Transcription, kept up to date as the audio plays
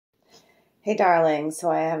Hey darling, so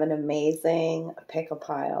I have an amazing pick a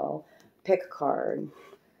card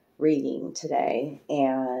reading today,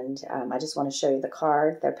 and I just want to show you the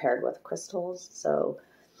card. They're paired with crystals, so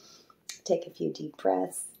take a few deep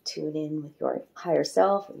breaths, tune in with your higher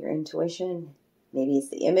self, with your intuition. Maybe it's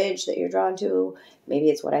the image that you're drawn to, maybe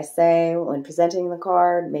it's what I say when presenting the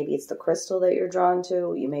card, maybe it's the crystal that you're drawn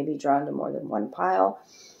to. You may be drawn to more than one pile.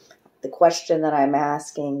 The question that I'm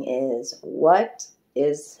asking is, what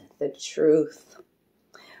is the truth?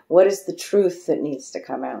 What is the truth that needs to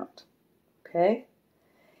come out? Okay?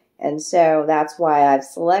 And so that's why I've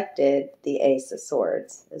selected the Ace of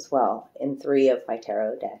Swords as well in 3 of my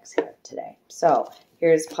tarot decks here today. So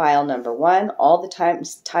here's pile number 1. All the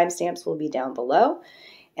timestamps will be down below.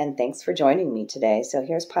 And thanks for joining me today. So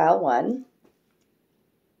here's pile 1.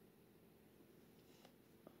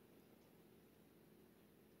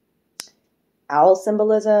 Owl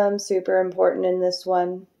symbolism, super important in this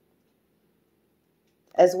one.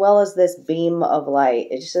 As well as this beam of light.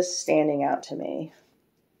 It's just standing out to me.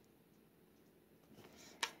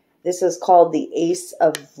 This is called the Ace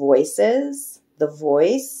of Voices. The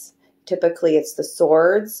voice. Typically it's the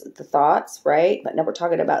swords, the thoughts, right? But now we're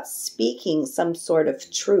talking about speaking some sort of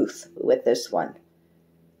truth with this one.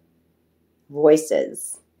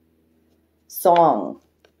 Voices. Song,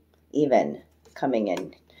 even coming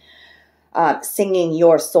in. Singing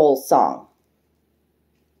your soul song.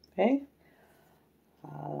 Okay.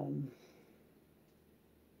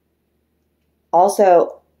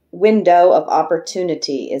 Also, window of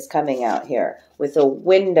opportunity is coming out here with a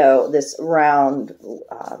window, this round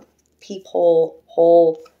peephole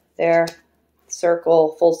hole there,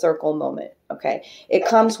 circle, full circle moment. Okay. It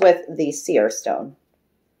comes with the Seer stone.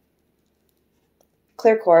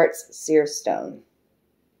 Clear quartz, Seer stone.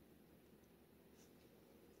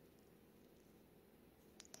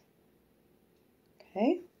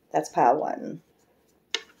 Okay, that's pile 1.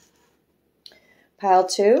 Pile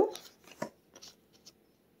 2.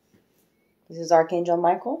 This is Archangel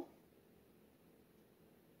Michael.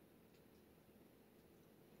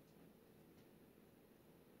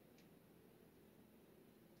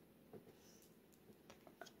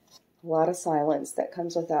 A lot of silence that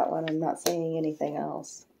comes with that one. I'm not saying anything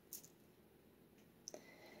else.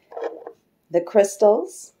 The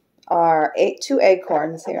crystals are 2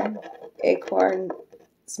 acorns here. Acorn,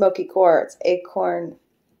 Smokey quartz, acorn,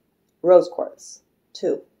 rose quartz.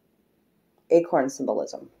 2. Acorn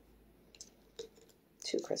symbolism.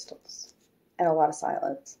 2 crystals. And a lot of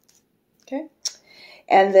silence. Okay.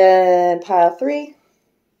 And then pile 3.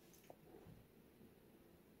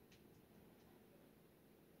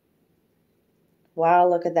 Wow,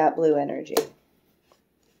 look at that blue energy.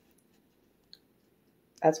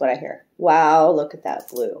 That's what I hear. Wow, look at that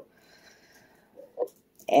blue.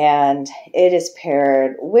 And it is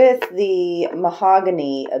paired with the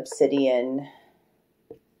Mahogany Obsidian.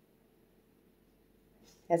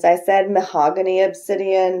 As I said, Mahogany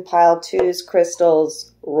Obsidian, pile 2's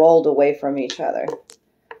crystals rolled away from each other.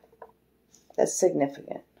 That's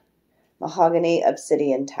significant. Mahogany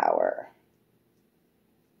Obsidian Tower.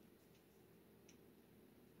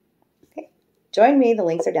 Okay, join me. The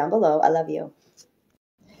links are down below. I love you.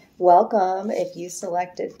 Welcome if you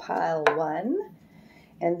selected pile 1.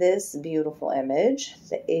 And this beautiful image,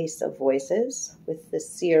 the Ace of Voices with the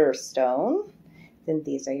Seer stone, then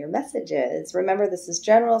these are your messages. Remember, this is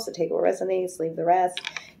general, so take what resonates, leave the rest.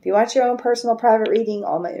 If you want your own personal private reading,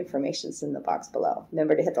 all my information is in the box below.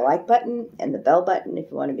 Remember to hit the like button and the bell button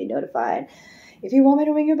if you want to be notified. If you want me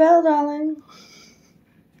to ring your bell, darling.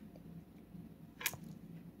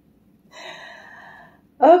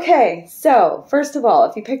 Okay, so first of all,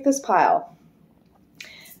 if you pick this pile,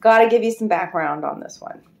 got to give you some background on this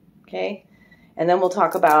one, okay? And then we'll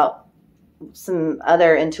talk about some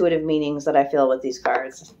other intuitive meanings that I feel with these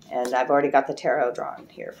cards. And I've already got the tarot drawn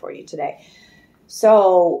here for you today.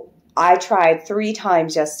 So I tried 3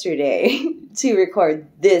 times yesterday to record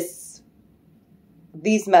these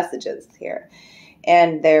messages here.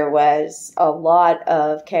 And there was a lot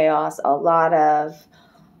of chaos, a lot of,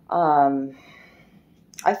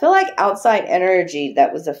 I feel like outside energy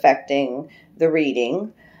that was affecting the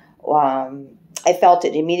reading. I felt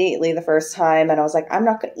it immediately the first time, and I was like, I'm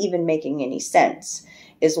not even making any sense,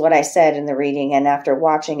 is what I said in the reading. And after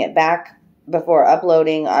watching it back before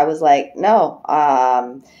uploading, I was like, no,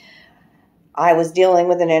 I was dealing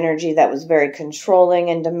with an energy that was very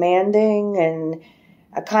controlling and demanding, and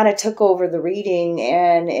I kind of took over the reading,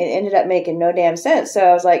 and it ended up making no damn sense. So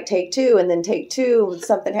I was like, take 2, and then take 2,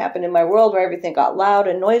 something happened in my world where everything got loud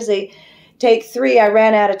and noisy. Take 3, I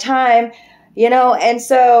ran out of time. You know, and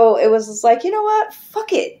so it was just like, you know what?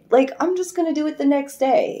 Fuck it. Like, I'm just going to do it the next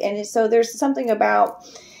day. And so there's something about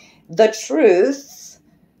the truth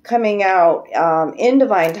coming out in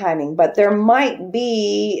divine timing, but there might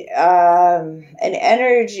be an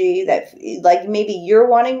energy that, like, maybe you're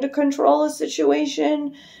wanting to control a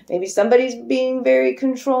situation. Maybe somebody's being very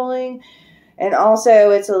controlling. And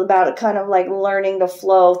also it's about kind of like learning to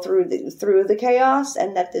flow through the chaos,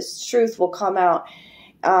 and that this truth will come out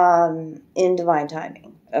in divine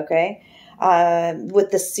timing. Okay.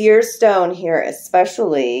 With the Seer stone here,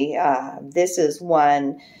 especially, this is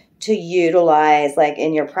one to utilize like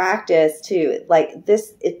in your practice to like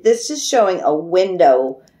this. This is showing a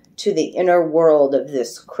window to the inner world of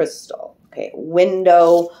this crystal. Okay.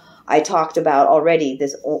 Window. I talked about already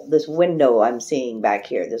this window I'm seeing back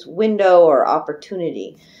here, this window or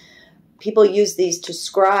opportunity. People use these to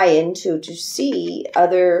scry into, to see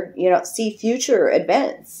other, you know, see future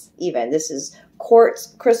events even. This is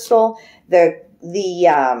quartz crystal. The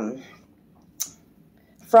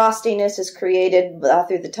frostiness is created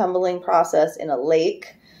through the tumbling process in a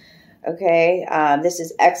lake. Okay, this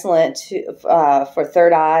is excellent for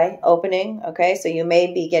third eye opening. Okay, so you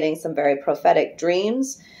may be getting some very prophetic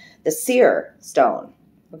dreams. The Seer stone.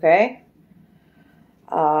 Okay.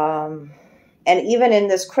 And even in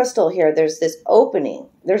this crystal here, there's this opening.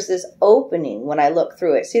 There's this opening when I look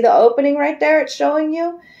through it. See the opening right there? It's showing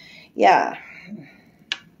you? Yeah.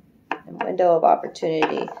 A window of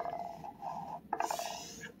opportunity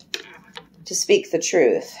to speak the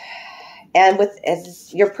truth. And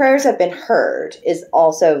as your prayers have been heard is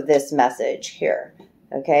also this message here.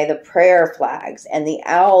 Okay, the prayer flags. And the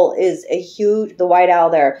owl is the white owl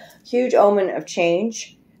there, huge omen of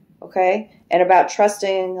change. Okay, and about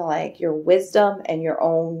trusting like your wisdom and your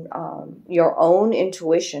own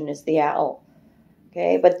intuition is the owl.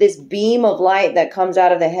 Okay, but this beam of light that comes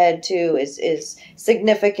out of the head too is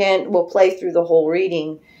significant. Will play through the whole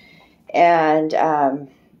reading, and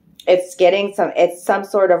it's some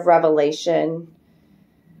sort of revelation.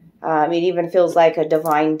 It even feels like a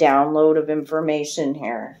divine download of information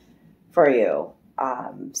here for you.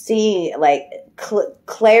 Seeing like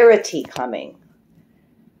clarity coming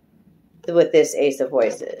with this Ace of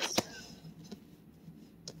Voices.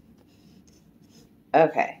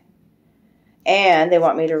 Okay. And they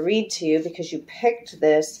want me to read to you because you picked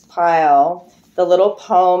this pile, the little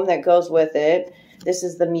poem that goes with it. This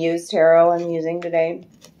is the Muse Tarot I'm using today.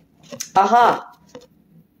 Aha.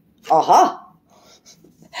 Aha.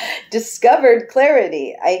 Discovered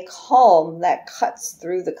clarity, a calm that cuts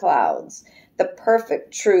through the clouds. The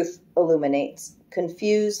perfect truth illuminates,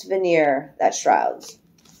 confused veneer that shrouds.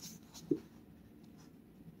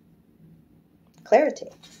 Clarity,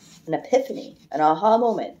 an epiphany, an aha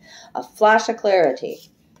moment, a flash of clarity,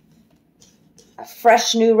 a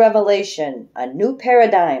fresh new revelation, a new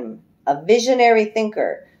paradigm, a visionary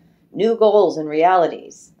thinker, new goals and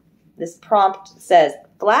realities. This prompt says,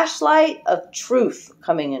 flashlight of truth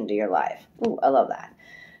coming into your life. Ooh, I love that.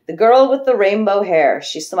 The girl with the rainbow hair.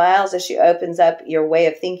 She smiles as she opens up your way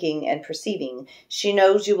of thinking and perceiving. She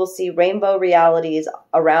knows you will see rainbow realities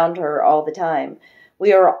around her all the time.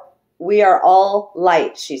 We are all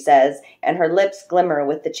light, she says, and her lips glimmer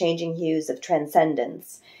with the changing hues of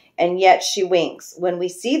transcendence. And yet she winks. When we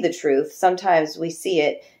see the truth, sometimes we see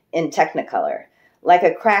it in technicolor, like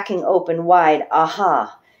a cracking open wide,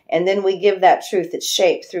 aha. And then we give that truth its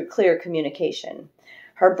shape through clear communication.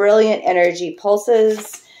 Her brilliant energy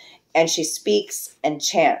pulses, and she speaks and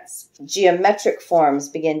chants. Geometric forms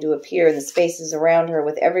begin to appear in the spaces around her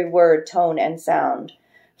with every word, tone, and sound.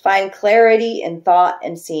 Find clarity in thought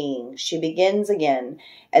and seeing. She begins again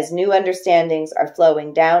as new understandings are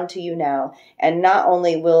flowing down to you now. And not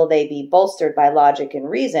only will they be bolstered by logic and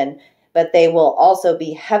reason, but they will also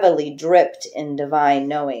be heavily dripped in divine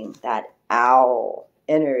knowing. That owl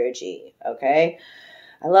energy, okay?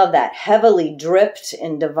 I love that. Heavily dripped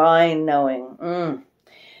in divine knowing.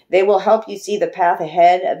 They will help you see the path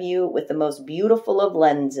ahead of you with the most beautiful of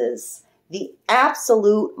lenses. The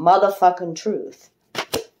absolute motherfucking truth.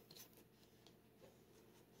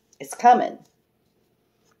 It's coming.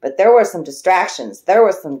 But there were some distractions. There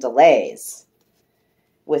were some delays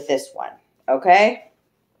with this one, okay?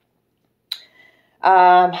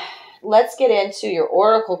 Let's get into your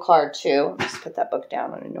Oracle card too. Just put that book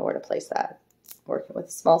down. I don't know where to place that. Working with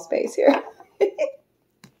a small space here.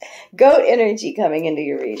 Goat energy coming into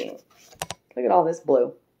your reading. Look at all this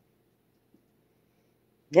blue.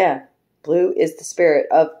 Yeah, blue is the spirit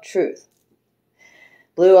of truth.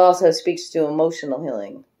 Blue also speaks to emotional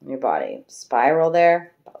healing in your body. Spiral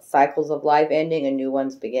there, about cycles of life ending and new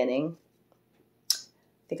ones beginning.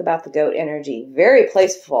 Think about the goat energy. Very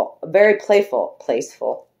playful, very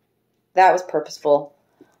playful. That was purposeful.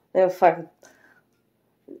 They were fucking...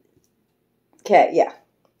 Okay, yeah.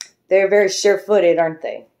 They're very sure-footed, aren't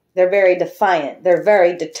they? They're very defiant. They're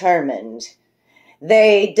very determined.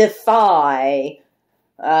 They defy,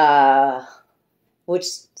 which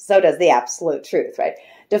so does the absolute truth, right?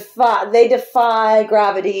 They defy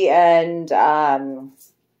gravity and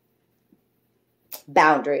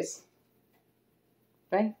boundaries,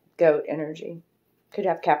 right? Goat energy. Could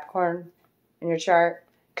have Capricorn in your chart.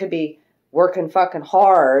 Could be working fucking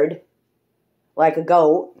hard like a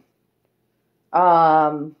goat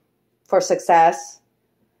for success,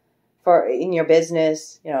 for in your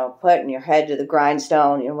business, you know, putting your head to the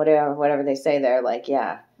grindstone, you know, whatever they say there. Like,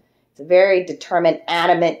 yeah, it's a very determined,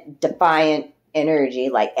 adamant, defiant energy,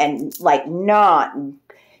 like not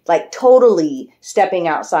like totally stepping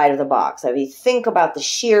outside of the box. I mean, think about the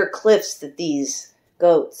sheer cliffs that these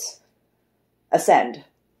goats ascend,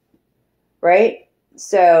 right?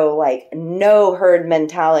 So, like, no herd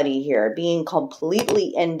mentality here, being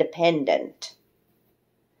completely independent.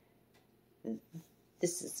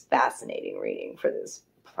 This is fascinating reading for this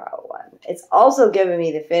pile one. It's also giving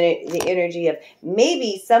me the energy of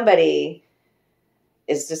maybe somebody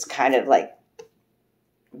is just kind of like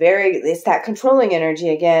it's that controlling energy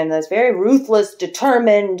again. That's very ruthless,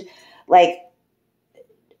 determined, like,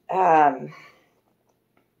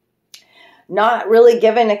 not really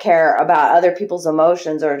giving a care about other people's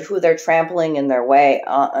emotions or who they're trampling in their way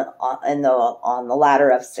on the ladder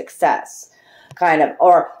of success. Kind of,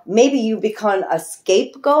 or maybe you become a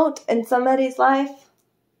scapegoat in somebody's life.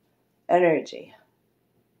 Energy.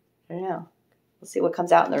 I don't know. Let's see what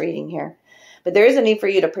comes out in the reading here. But there is a need for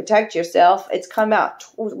you to protect yourself. It's come out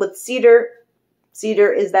with cedar.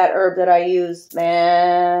 Cedar is that herb that I use,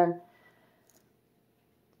 man.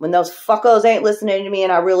 When those fuckos ain't listening to me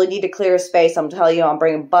and I really need to clear a space, I'm telling you, I'm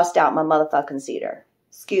bringing bust out my motherfucking cedar.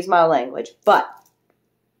 Excuse my language. But,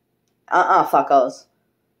 fuckos.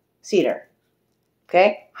 Cedar.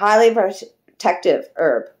 Okay? Highly protective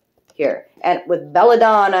herb here. And with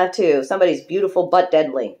belladonna, too. Somebody's beautiful but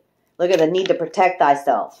deadly. Look at the need to protect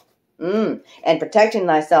thyself. And protecting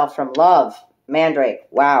thyself from love. Mandrake.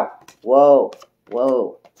 Wow. Whoa.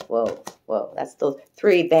 Whoa. Whoa. Whoa. That's those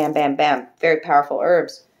three. Bam, bam, bam. Very powerful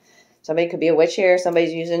herbs. Somebody could be a witch here.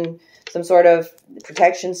 Somebody's using some sort of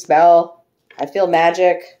protection spell. I feel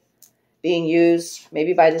magic being used.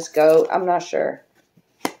 Maybe by this goat. I'm not sure.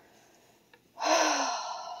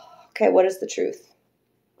 Okay, what is the truth?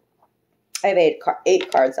 I have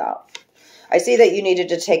eight cards out. I see that you needed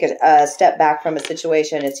to take a step back from a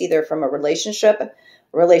situation. It's either from a relationship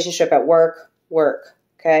at work,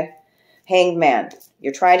 okay? Hanged Man.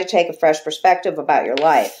 You're trying to take a fresh perspective about your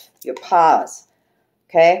life. Your pause,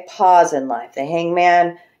 okay? Pause in life. The Hanged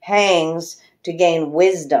Man hangs to gain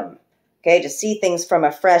wisdom, okay? To see things from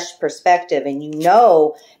a fresh perspective. And you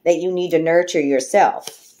know that you need to nurture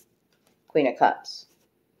yourself. Queen of Cups.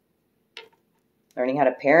 Learning how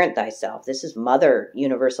to parent thyself. This is mother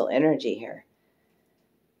universal energy here.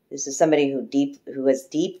 This is somebody who has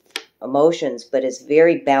deep emotions, but is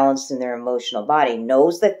very balanced in their emotional body.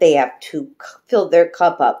 Knows that they have to fill their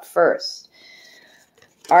cup up first.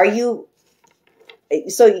 So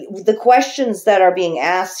the questions that are being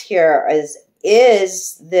asked here is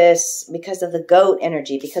this because of the goat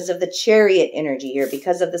energy, because of the chariot energy here,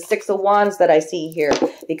 because of the Six of Wands that I see here,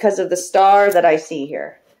 because of the star that I see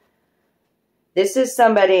here. This is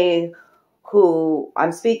somebody who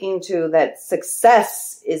I'm speaking to that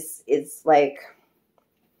success is like,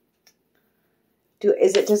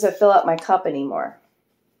 does it fill up my cup anymore?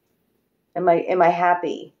 Am I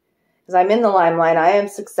happy? Because I'm in the limelight. I am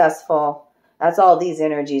successful. That's all these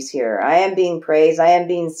energies here. I am being praised. I am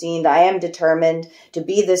being seen. I am determined to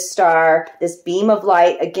be this star, this beam of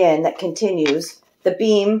light, again, that continues. The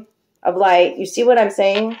beam of light. You see what I'm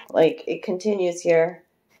saying? Like, it continues here.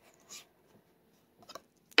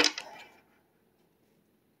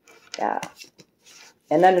 Yeah.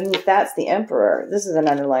 And underneath that's the Emperor. This is an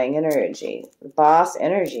underlying energy. Boss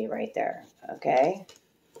energy right there. Okay.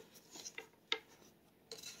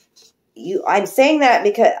 I'm saying that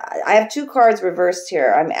because I have two cards reversed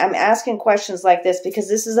here. I'm asking questions like this because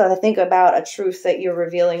this is, I think, about a truth that you're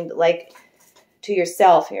revealing, like, to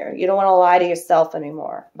yourself here. You don't want to lie to yourself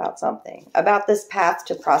anymore about something. About this path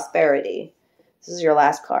to prosperity. This is your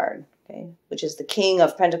last card. Okay, which is the King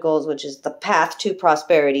of Pentacles, which is the path to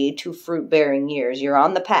prosperity, to fruit-bearing years. You're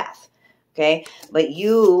on the path, okay? But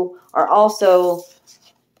you are also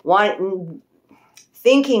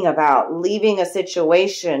thinking about leaving a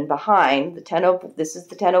situation behind. This is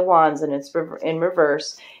the Ten of Wands, and it's in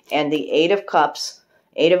reverse, and the Eight of Cups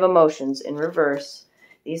Eight of Emotions in reverse.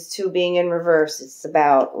 These two being in reverse, it's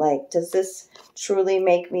about, like, does this truly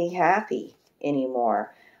make me happy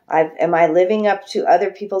anymore? Am I living up to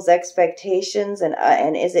other people's expectations,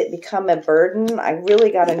 and is it become a burden? I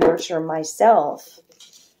really got to nurture myself.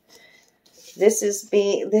 This is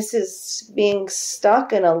being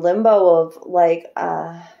stuck in a limbo of, like,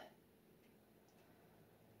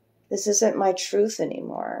 this isn't my truth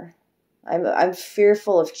anymore. I'm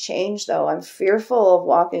fearful of change, though. I'm fearful of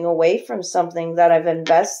walking away from something that I've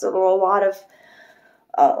invested a lot of,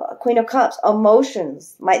 Queen of Cups,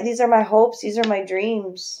 emotions. These are my hopes. These are my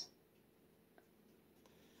dreams.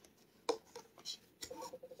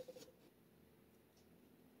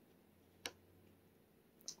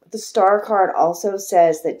 The Star card also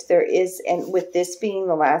says that there is, and with this being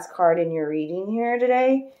the last card in your reading here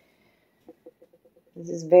today, this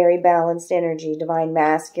is very balanced energy, divine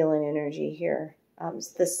masculine energy here.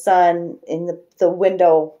 The sun in the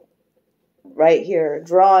window right here,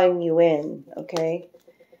 drawing you in, okay?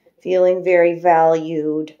 Feeling very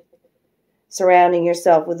valued, surrounding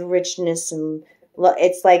yourself with richness, and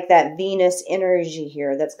it's like that Venus energy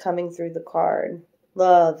here that's coming through the card.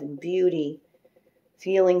 Love and beauty,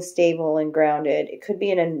 feeling stable and grounded. It could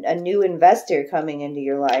be a new investor coming into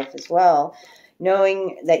your life as well.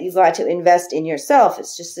 Knowing that you got to invest in yourself.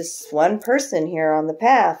 It's just this one person here on the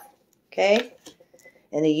path, okay?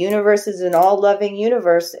 And the universe is an all-loving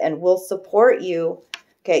universe and will support you.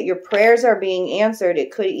 Okay, your prayers are being answered.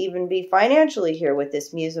 It could even be financially here with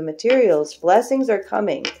this Muse of Materials. Blessings are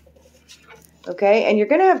coming. Okay, and you're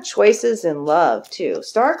going to have choices in love too.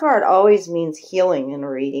 Star card always means healing in a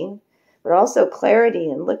reading, but also clarity.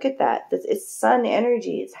 And look at that. It's sun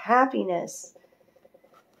energy. It's happiness.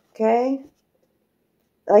 Okay?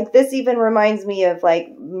 Like, this even reminds me of,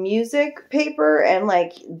 like, music paper and,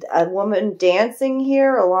 like, a woman dancing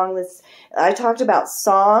here along this. I talked about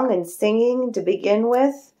song and singing to begin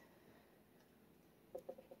with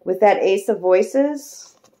that Ace of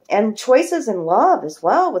Voices. And choices in love as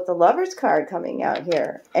well with the Lover's card coming out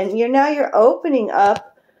here. And now you're opening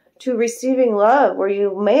up to receiving love where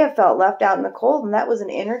you may have felt left out in the cold, and that was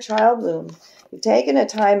an inner child wound. You've taken a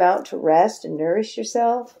time out to rest and nourish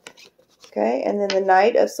yourself. Okay, and then the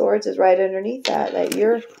Knight of Swords is right underneath that. That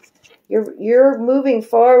you're moving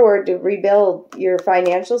forward to rebuild your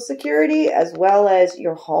financial security as well as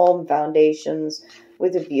your home foundations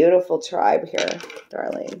with a beautiful tribe here,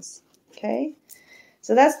 darlings. Okay,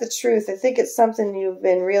 so that's the truth. I think it's something you've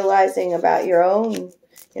been realizing about your own,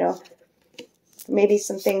 maybe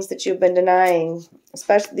some things that you've been denying.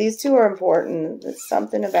 Especially these two are important. It's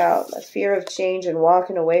something about a fear of change and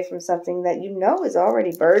walking away from something that you know is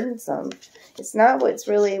already burdensome. It's not what's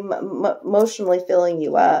really emotionally filling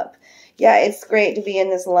you up. Yeah, it's great to be in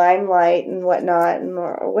this limelight and whatnot,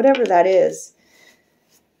 or whatever that is.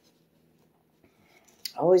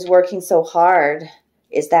 Always working so hard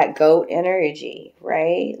is that goat energy,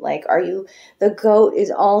 right? Like, the goat is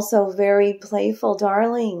also very playful,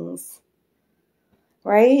 darlings,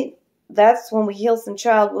 right? That's when we heal some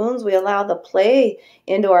child wounds. We allow the play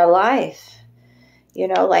into our life.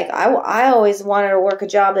 Like I always wanted to work a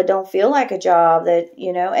job that don't feel like a job, that,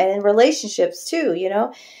 and in relationships too,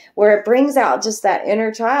 where it brings out just that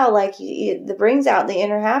inner child, like it brings out the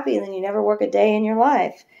inner happy, and then you never work a day in your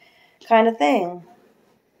life kind of thing,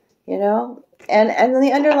 and then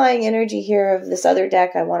the underlying energy here of this other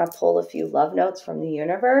deck, I want to pull a few love notes from the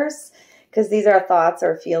universe, because these are thoughts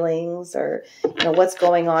or feelings or, what's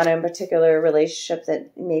going on in a particular relationship that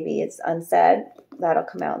maybe it's unsaid. That'll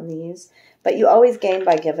come out in these. But you always gain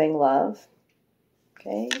by giving love.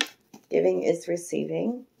 Okay? Giving is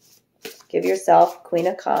receiving. Give yourself Queen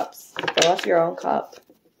of Cups. Fill up your own cup.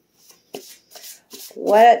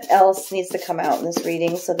 What else needs to come out in this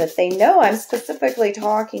reading so that they know I'm specifically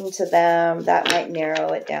talking to them? That might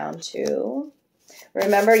narrow it down too.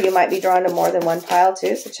 Remember, you might be drawn to more than one pile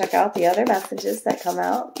too, so check out the other messages that come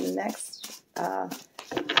out in the next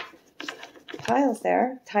piles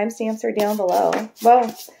there. Timestamps are down below.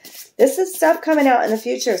 Well, this is stuff coming out in the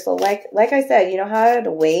future, so like I said, how I had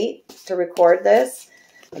to wait to record this?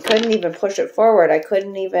 I couldn't even push it forward. I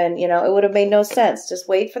couldn't even, it would have made no sense. Just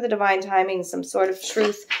wait for the divine timing, some sort of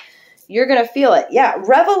truth. You're going to feel it. Yeah,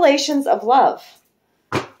 revelations of love.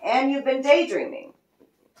 And you've been daydreaming.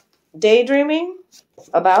 Daydreaming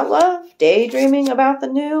about love, daydreaming about the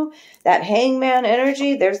new, that hangman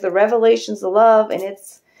energy. There's the revelations of love, and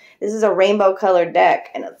this is a rainbow colored deck,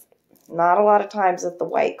 and it's not a lot of times that the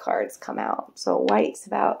white cards come out. So white's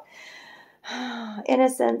about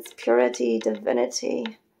innocence, purity,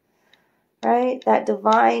 divinity. right? That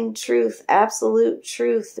divine truth, absolute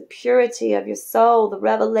truth, the purity of your soul, the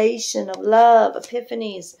revelation of love,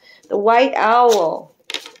 epiphanies, the white owl.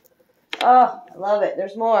 Oh, I love it.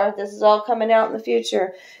 There's more. This is all coming out in the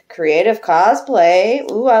future. Creative cosplay.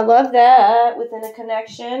 Ooh, I love that. Within a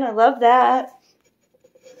connection. I love that.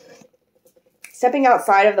 Stepping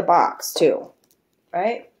outside of the box, too.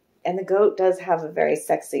 Right? And the goat does have a very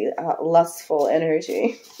sexy, lustful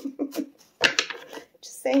energy.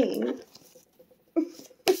 Just saying.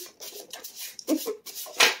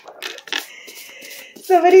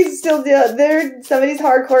 Somebody's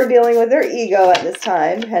hardcore dealing with their ego at this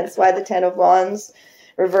time. Hence why the Ten of Wands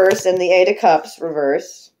reversed and the Eight of Cups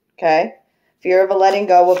reversed. Okay? Fear of a letting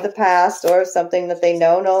go of the past or of something that they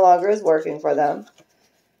know no longer is working for them.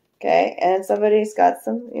 Okay? And somebody's got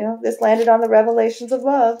some, this landed on the revelations of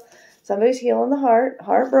love. Somebody's healing the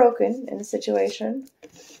heartbroken in a situation.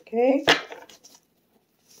 Okay?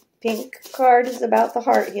 Pink card is about the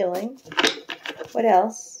heart healing. What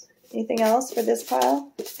else? Anything else for this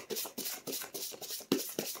pile? It's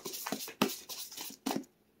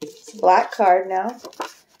a black card now.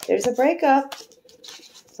 There's a breakup.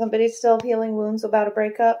 Somebody's still healing wounds about a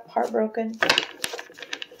breakup. Heartbroken.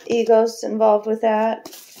 Ego's involved with that.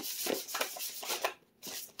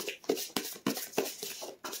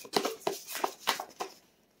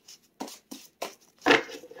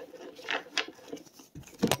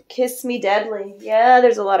 Kiss me deadly. Yeah,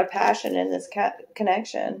 there's a lot of passion in this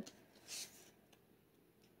connection.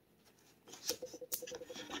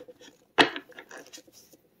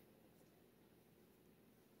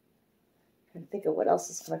 I'm trying to think of what else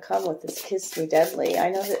is going to come with this kiss me deadly.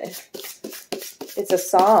 I know that it's a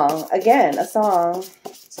song. Again, a song.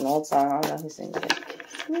 It's an old song. I don't know who sings it.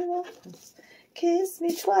 Kiss me once. Kiss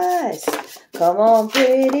me twice. Come on,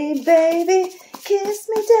 pretty baby. Kiss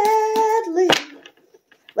me deadly.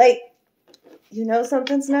 Like, you know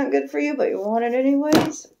something's not good for you, but you want it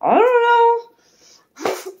anyways? I don't know.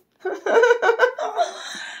 The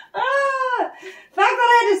fact that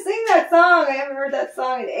I had to sing that song, I haven't heard that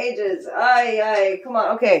song in ages. Come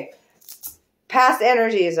on, okay. Past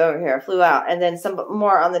energies over here flew out, and then some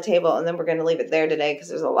more on the table, and then we're going to leave it there today because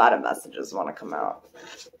there's a lot of messages want to come out.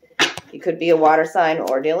 You could be a water sign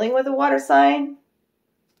or dealing with a water sign.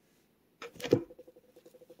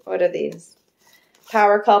 What are these?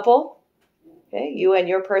 Power couple. Okay, you and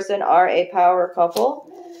your person are a power couple.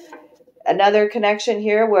 Another connection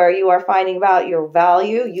here where you are finding about your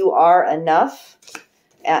value. You are enough.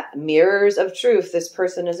 Mirrors of truth. This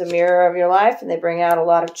person is a mirror of your life and they bring out a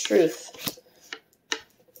lot of truth.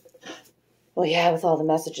 Well, yeah, with all the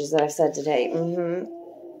messages that I've said today. Woo,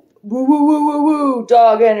 woo, woo, woo, woo.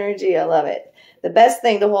 Dog energy. I love it. The best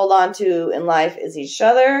thing to hold on to in life is each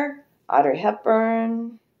other. Audrey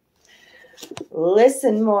Hepburn.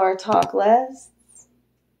 Listen more, talk less.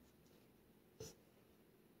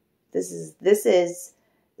 This is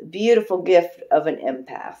the beautiful gift of an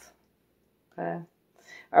empath. Okay.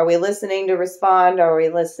 Are we listening to respond? Are we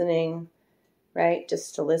listening, right,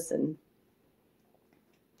 just to listen?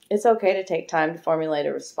 It's okay to take time to formulate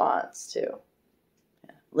a response, too.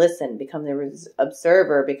 Yeah. Listen, become the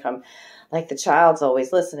observer, become like the child's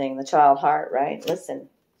always listening, the child heart, right? Listen.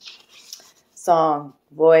 Song,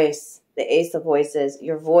 voice, the Ace of Voices.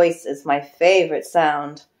 Your voice is my favorite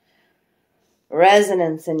sound.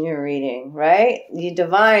 Resonance in your reading, right? The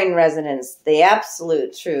divine resonance, the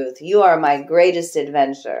absolute truth. You are my greatest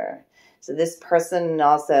adventure. So this person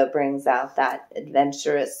also brings out that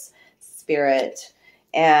adventurous spirit.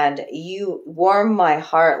 And you warm my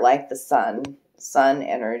heart like the sun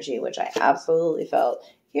energy, which I absolutely felt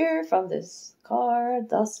here from this card,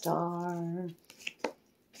 the Star.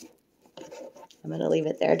 I'm going to leave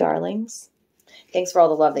it there, darlings. Thanks for all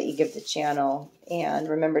the love that you give the channel. And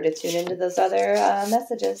remember to tune into those other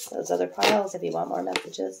messages, those other piles if you want more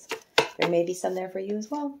messages. There may be some there for you as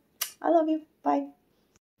well. I love you. Bye.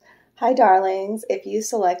 Hi, darlings. If you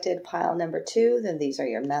selected pile number 2, then these are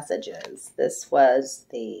your messages. This was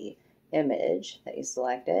the image that you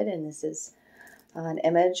selected, and this is an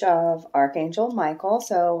image of Archangel Michael.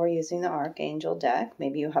 So we're using the Archangel deck.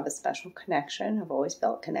 Maybe you have a special connection. I've always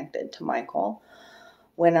felt connected to Michael.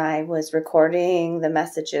 When I was recording the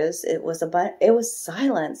messages, it was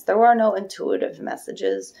silence. There were no intuitive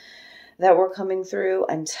messages that were coming through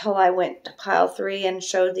until I went to pile 3 and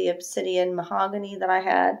showed the Obsidian Mahogany that I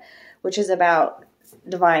had, which is about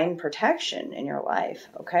divine protection in your life,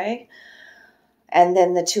 okay? And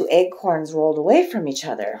then the 2 acorns rolled away from each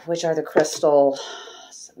other, which are the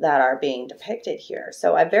crystals that are being depicted here.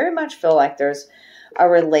 So I very much feel like there's a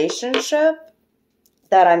relationship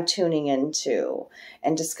that I'm tuning into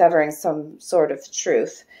and discovering some sort of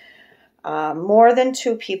truth. More than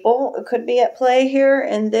two people could be at play here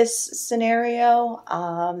in this scenario.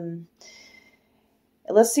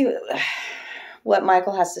 Let's see what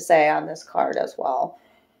Michael has to say on this card as well.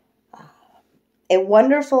 A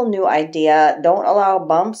wonderful new idea. Don't allow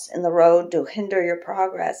bumps in the road to hinder your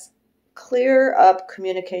progress. Clear up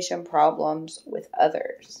communication problems with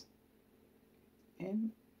others. Okay.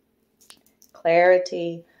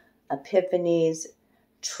 Clarity, epiphanies,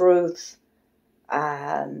 truth,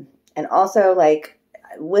 and also like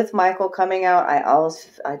with Michael coming out,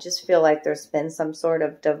 I just feel like there's been some sort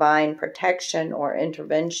of divine protection or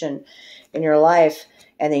intervention in your life,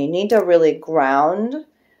 and then you need to really ground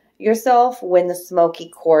yourself when the Smokey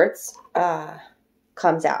Quartz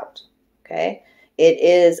comes out. Okay, it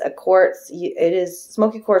is a quartz.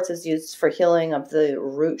 Smokey Quartz is used for healing of the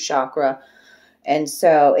root chakra, and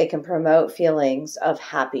so it can promote feelings of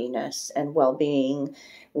happiness and well-being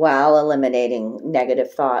while eliminating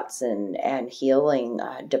negative thoughts and healing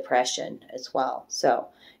depression as well. So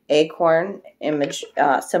acorn image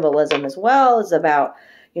symbolism as well is about,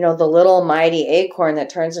 you know, the little mighty acorn that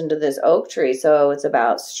turns into this oak tree. So it's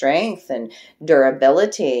about strength and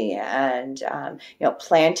durability and, you know,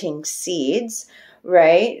 planting seeds,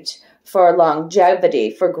 right, for longevity,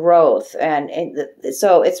 for growth. And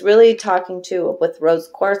so it's really talking to, with rose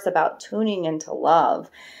quartz, about tuning into love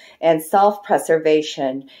and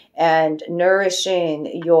self-preservation and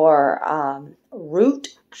nourishing your root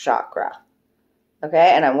chakra.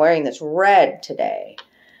 Okay, and I'm wearing this red today.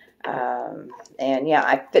 And yeah,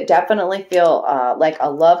 I definitely feel like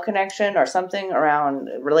a love connection or something around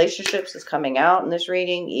relationships is coming out in this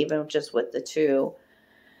reading, even just with the two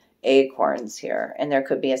acorns here. And there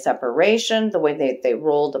could be a separation, the way they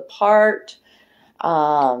rolled apart.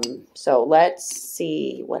 So let's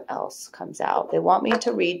see what else comes out. They want me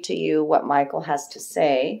to read to you what Michael has to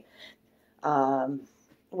say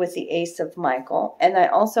with the Ace of Michael. And I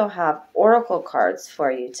also have oracle cards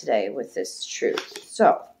for you today with this truth.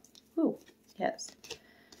 So, ooh, yes.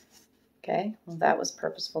 Okay, well, that was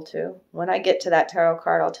purposeful too. When I get to that tarot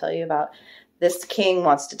card, I'll tell you about this king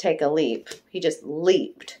wants to take a leap. He just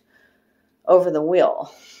leaped over the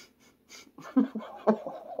wheel.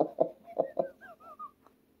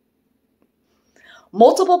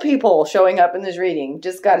 Multiple people showing up in this reading.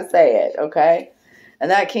 Just got to say it, okay? And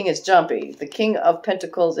that king is jumpy. The King of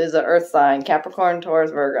Pentacles is an earth sign. Capricorn, Taurus,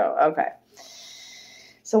 Virgo. Okay.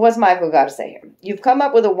 So what's Michael got to say here? You've come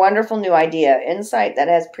up with a wonderful new idea. Insight that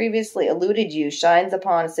has previously eluded you shines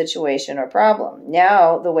upon a situation or problem.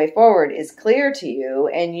 Now the way forward is clear to you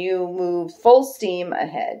and you move full steam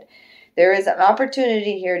ahead. There is an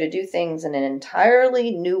opportunity here to do things in an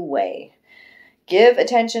entirely new way. Give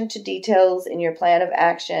attention to details in your plan of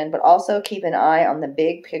action, but also keep an eye on the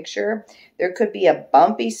big picture. There could be a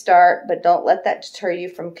bumpy start, but don't let that deter you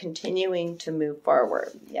from continuing to move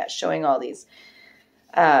forward. Yeah, showing all these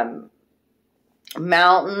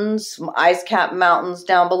mountains, ice-capped mountains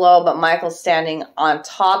down below, but Michael's standing on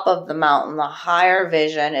top of the mountain, the higher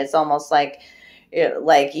vision. It's almost like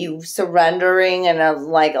you surrendering and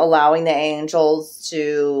like allowing the angels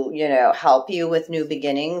to, you know, help you with new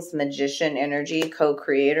beginnings, magician energy,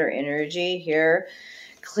 co-creator energy here.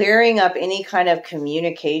 Clearing up any kind of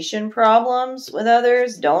communication problems with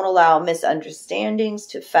others. Don't allow misunderstandings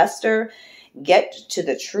to fester. Get to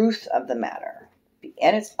the truth of the matter.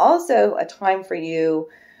 And it's also a time for you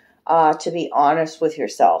to be honest with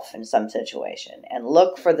yourself in some situation and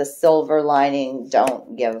look for the silver lining.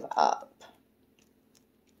 Don't give up.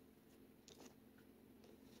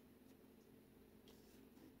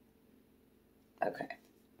 Okay.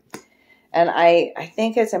 And I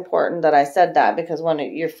think it's important that I said that because one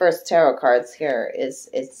of your first tarot cards here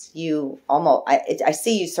it's you almost, I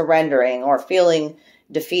see you surrendering or feeling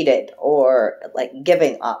defeated or like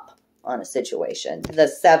giving up on a situation. The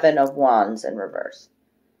Seven of Wands in reverse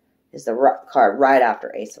is the card right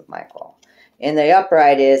after Ace of Michael. And the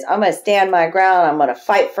upright is, I'm going to stand my ground. I'm going to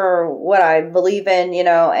fight for what I believe in, you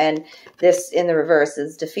know, and this in the reverse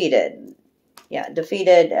is defeated. Yeah,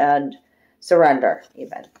 defeated and surrender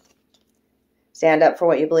even. Stand up for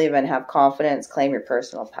what you believe in. Have confidence. Claim your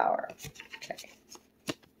personal power. Okay.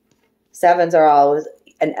 Sevens are always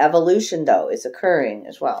an evolution, though, is occurring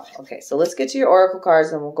as well. Okay, so let's get to your oracle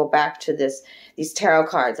cards, and we'll go back to this. These tarot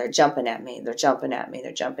cards are jumping at me. They're jumping at me.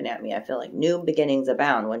 They're jumping at me. I feel like new beginnings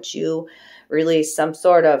abound. Once you release some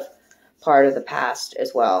sort of part of the past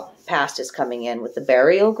as well. Past is coming in with the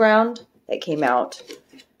burial ground that came out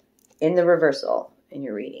in the reversal in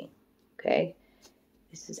your reading. Okay?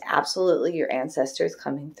 This is absolutely your ancestors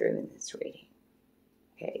coming through in this reading.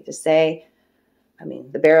 Okay, to say, I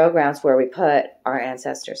mean, the burial ground's where we put our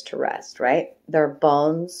ancestors to rest, right? Their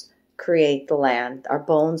bones create the land. Our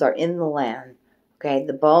bones are in the land. Okay,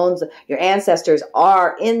 the bones, your ancestors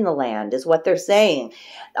are in the land, is what they're saying.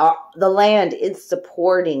 The land is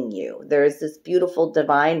supporting you. There's this beautiful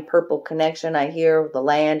divine purple connection. I hear the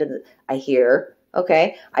land, and I hear,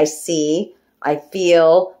 okay, I see, I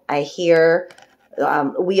feel, I hear.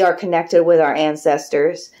 We are connected with our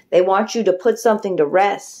ancestors. They want you to put something to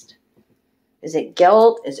rest. Is it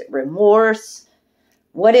guilt? Is it remorse?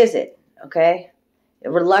 What is it? Okay. A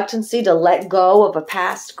reluctancy to let go of a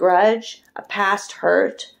past grudge, a past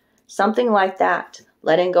hurt, something like that.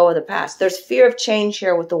 Letting go of the past. There's fear of change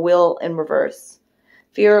here with the wheel in reverse.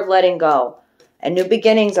 Fear of letting go. And new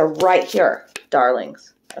beginnings are right here,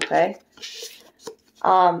 darlings. Okay?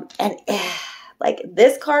 Like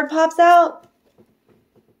this card pops out.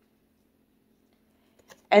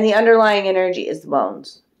 And the underlying energy is the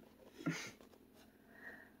bones.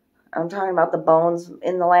 I'm talking about the bones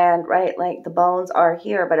in the land, right? Like the bones are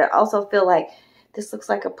here, but I also feel like this looks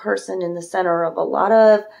like a person in the center of a lot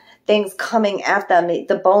of things coming at them.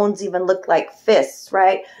 The bones even look like fists,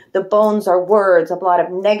 right? The bones are words, a lot of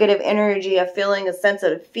negative energy, of feeling a sense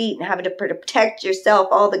of defeat and having to protect yourself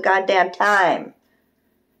all the goddamn time.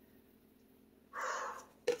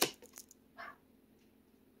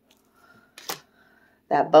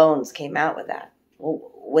 That bones came out with that.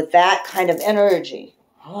 With that kind of energy.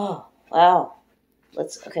 Oh, wow.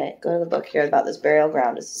 Okay, go to the book here about this burial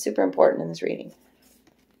ground. It's super important in this reading.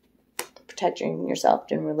 Protecting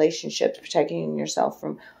yourself in relationships, protecting yourself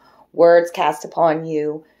from words cast upon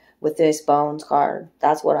you with this bones card.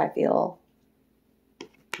 That's what I feel.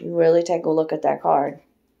 You really take a look at that card.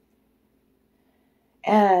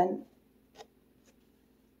 And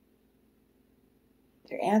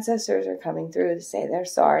your ancestors are coming through to say they're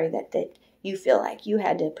sorry that you feel like you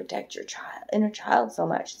had to protect your inner child so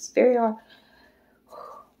much. It's very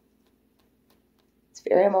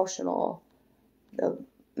emotional, the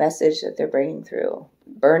message that they're bringing through.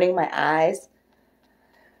 Burning my eyes.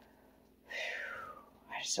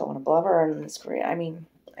 I just don't want to blubber on the screen. I mean,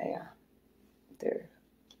 yeah.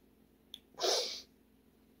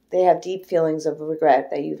 They have deep feelings of regret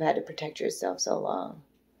that you've had to protect yourself so long.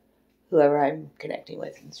 Whoever I'm connecting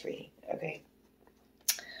with in this reading. Okay.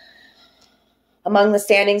 Among the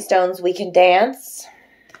standing stones, we can dance.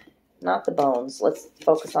 Not the bones. Let's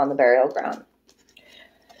focus on the burial ground.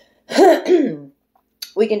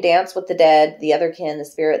 We can dance with the dead, the other kin, the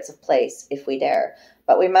spirits of place, if we dare.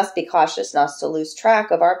 But we must be cautious not to lose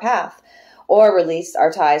track of our path, or release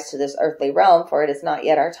our ties to this earthly realm, for it is not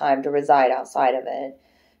yet our time to reside outside of it.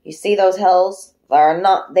 You see those hills? They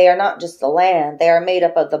are not just the land. They are made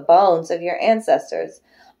up of the bones of your ancestors.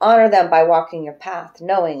 Honor them by walking your path,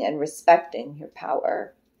 knowing and respecting your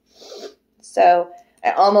power. So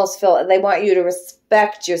I almost feel they want you to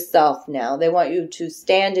respect yourself now. They want you to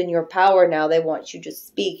stand in your power now. They want you to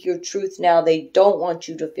speak your truth now. They don't want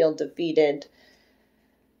you to feel defeated.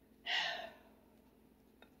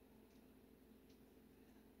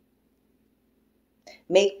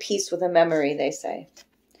 Make peace with a memory, they say.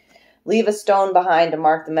 Leave a stone behind to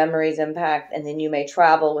mark the memory's impact, and then you may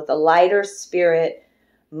travel with a lighter spirit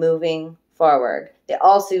moving forward. They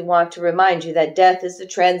also want to remind you that death is a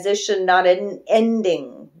transition, not an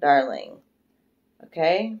ending, darling.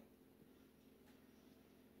 Okay?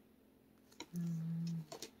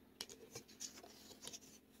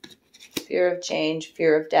 Fear of change,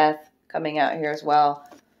 fear of death coming out here as well.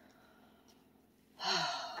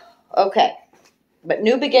 Okay. But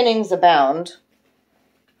new beginnings abound.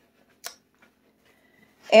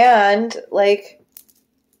 And, like,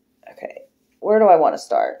 okay, where do I want to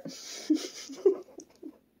start?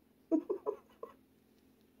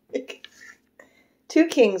 Like, 2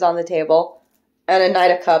 kings on the table and a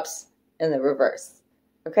knight of cups in the reverse.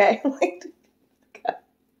 Okay?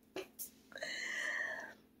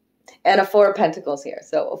 And a 4 of pentacles here.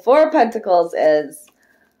 So a 4 of pentacles is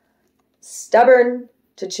stubborn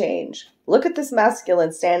to change. Look at this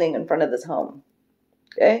masculine standing in front of this home.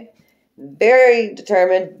 Okay? Very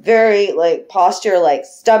determined, very like posture, like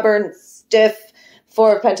stubborn, stiff.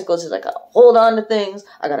 4 of pentacles is like, I gotta hold on to things.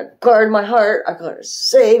 I gotta guard my heart. I gotta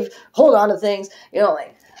hold on to things. You know,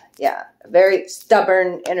 like, yeah, very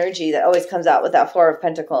stubborn energy that always comes out with that 4 of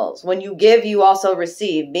pentacles. When you give, you also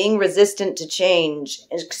receive. Being resistant to change,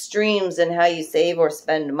 extremes in how you save or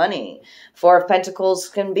spend money. 4 of pentacles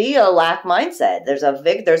can be a lack mindset. There's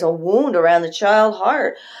a wound around the child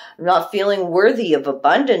heart. Not feeling worthy of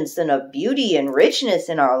abundance and of beauty and richness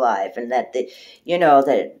in our life, and that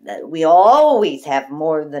that we always have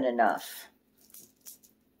more than enough.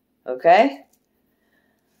 Okay?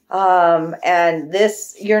 And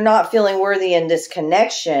this, you're not feeling worthy in this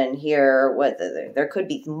connection here. There could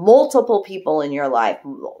be multiple people in your life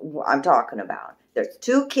I'm talking about. There's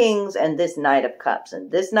 2 kings and this Knight of Cups.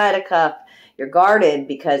 And this Knight of Cups, you're guarded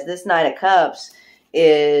because this Knight of Cups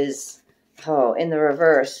is, in the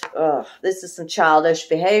reverse. This is some childish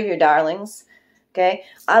behavior, darlings. Okay?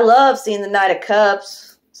 I love seeing the Knight of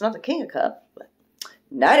Cups. It's not the King of Cups, but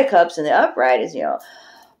Knight of Cups in the upright is,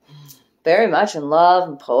 very much in love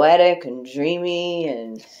and poetic and dreamy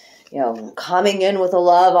and, coming in with a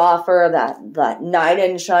love offer, that knight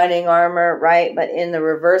in shining armor, right? But in the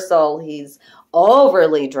reversal, he's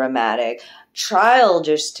overly dramatic,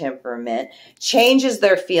 childish temperament, changes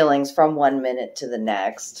their feelings from one minute to the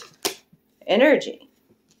next. Energy.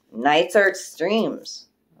 Knights are extremes,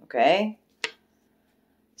 okay?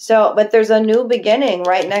 So, but there's a new beginning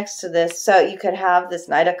right next to this. So you could have this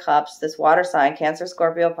Knight of Cups, this water sign, Cancer,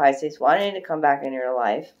 Scorpio, Pisces, wanting to come back into your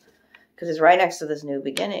life because it's right next to this new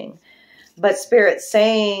beginning. But Spirit's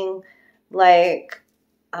saying, like,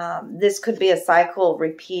 this could be a cycle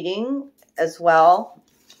repeating as well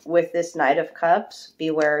with this Knight of Cups. Be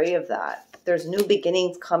wary of that. There's new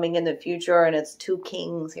beginnings coming in the future, and it's 2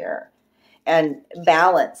 kings here. And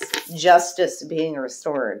balance, justice being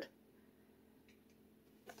restored.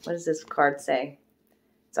 What does this card say?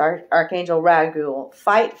 It's Archangel Raguel.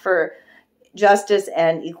 Fight for justice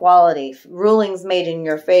and equality. Rulings made in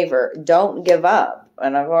your favor. Don't give up.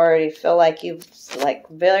 And I've already feel like you've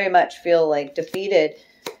very much feel like defeated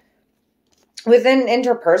within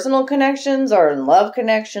interpersonal connections or in love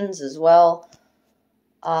connections as well.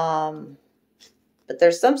 But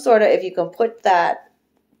there's some sort of, if you can put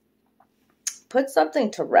something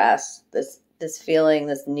to rest, this feeling,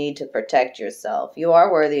 this need to protect yourself. You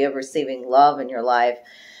are worthy of receiving love in your life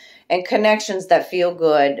and connections that feel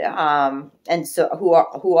good, and so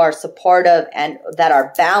who are supportive and that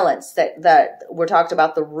are balanced. That we're talked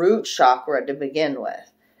about the root chakra to begin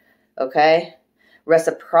with. Okay,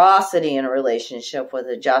 reciprocity in a relationship with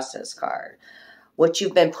a Justice card. What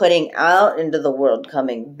you've been putting out into the world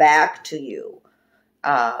coming back to you,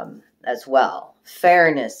 as well.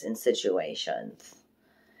 Fairness in situations.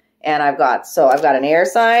 And I've got an air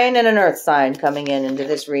sign and an earth sign coming into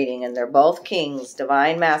this reading, and they're both kings,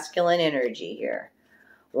 divine masculine energy here.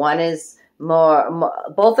 One is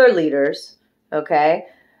both are leaders, okay?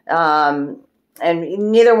 And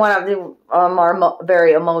neither one of them are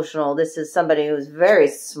very emotional. This is somebody who's very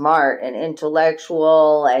smart and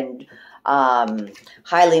intellectual and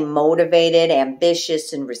highly motivated,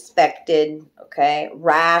 ambitious, and respected, okay?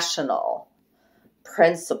 Rational,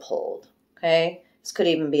 principled, okay? This could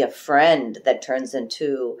even be a friend that turns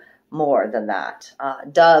into more than that.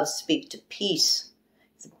 Doves speak to peace.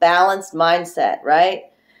 It's a balanced mindset, right?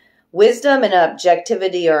 Wisdom and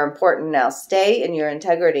objectivity are important now. Stay in your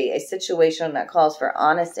integrity, a situation that calls for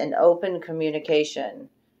honest and open communication.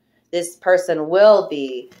 This person will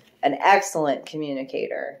be an excellent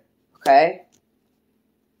communicator, okay?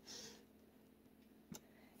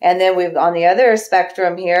 And then on the other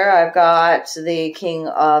spectrum here, I've got the King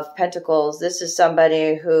of Pentacles. This is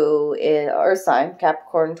somebody who is Earth sign,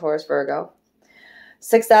 Capricorn, Taurus, Virgo.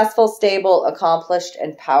 Successful, stable, accomplished,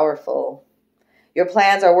 and powerful. Your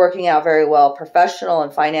plans are working out very well. Professional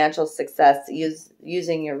and financial success,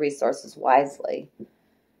 using your resources wisely.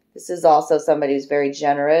 This is also somebody who's very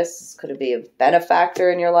generous. This could be a benefactor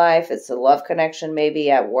in your life. It's a love connection maybe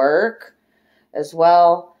at work as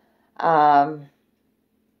well.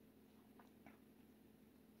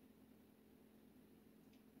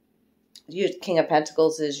 King of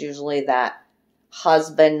Pentacles is usually that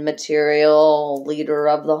husband material, leader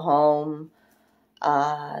of the home,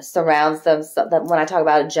 surrounds them. When I talk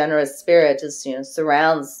about a generous spirit, is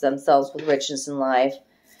surrounds themselves with richness in life,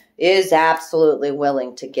 is absolutely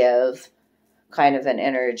willing to give, kind of an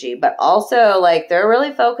energy, but also like they're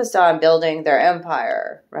really focused on building their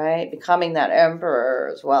empire, right? Becoming that emperor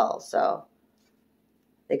as well. So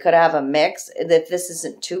they could have a mix. If this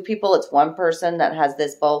isn't 2 people, it's 1 person that has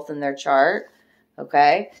this both in their chart.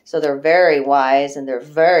 Okay. So they're very wise and they're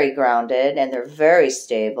very grounded and they're very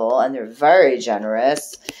stable and they're very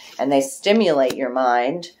generous and they stimulate your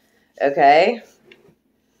mind. Okay.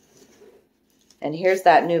 And here's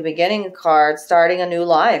that new beginning card, starting a new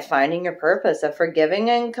life, finding your purpose, a forgiving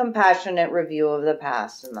and compassionate review of the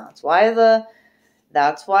past. And that's why the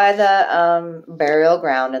burial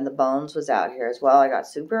ground and the bones was out here as well. I got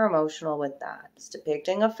super emotional with that. It's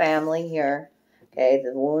depicting a family here. Okay,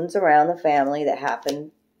 the wounds around the family that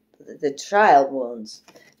happened, the child wounds.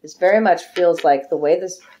 This very much feels like the way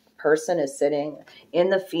this person is sitting in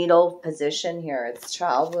the fetal position here. It's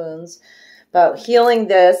child wounds. But healing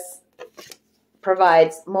this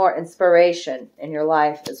provides more inspiration in your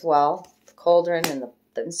life as well. The cauldron and the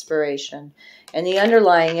inspiration. And the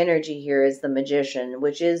underlying energy here is the Magician,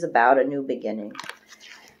 which is about a new beginning.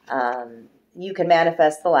 You can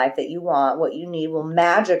manifest the life that you want. What you need will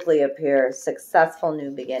magically appear. Successful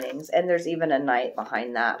new beginnings. And there's even a knight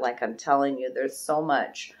behind that. Like I'm telling you, there's so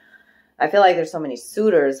much. I feel like there's so many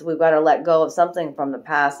suitors. We've got to let go of something from the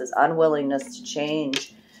past. This unwillingness to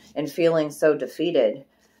change and feeling so defeated,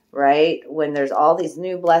 right? When there's all these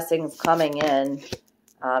new blessings coming in.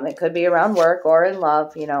 It could be around work or in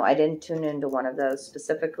love. You know, I didn't tune into one of those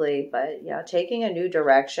specifically. But, yeah, taking a new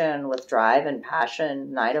direction with drive and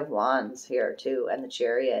passion. Knight of Wands here, too, and the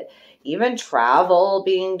Chariot. Even travel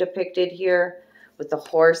being depicted here with the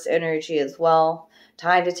horse energy as well.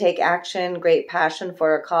 Time to take action, great passion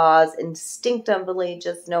for a cause, instinctively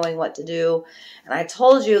just knowing what to do. And I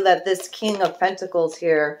told you that this King of Pentacles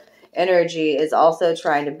here energy is also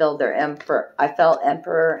trying to build their emperor. I felt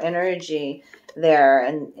emperor energy there,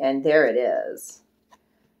 and there it is.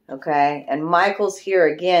 Okay, and Michael's here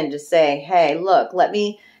again to say, hey, look,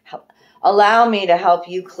 allow me to help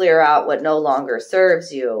you clear out what no longer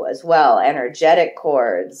serves you as well. Energetic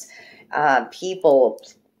cords, people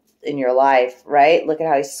in your life, right? Look at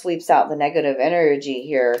how he sweeps out the negative energy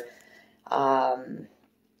here.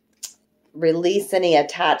 Release any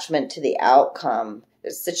attachment to the outcome.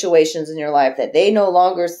 There's situations in your life that they no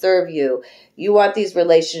longer serve you. You want these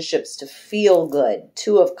relationships to feel good.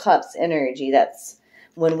 2 of Cups energy. That's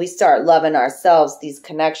when we start loving ourselves. These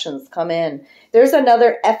connections come in. There's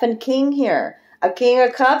another effing king here. A King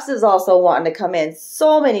of Cups is also wanting to come in.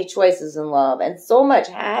 So many choices in love and so much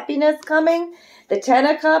happiness coming. The 10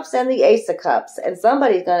 of Cups and the Ace of Cups. And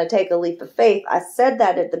somebody's going to take a leap of faith. I said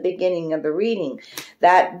that at the beginning of the reading.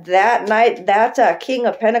 That King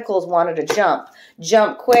of Pentacles wanted to jump.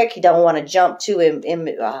 Jump quick. He don't want to jump too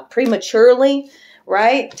prematurely.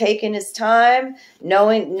 Right? Taking his time.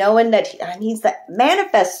 Knowing that he's the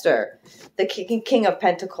manifester. The King of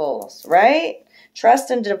Pentacles. Right?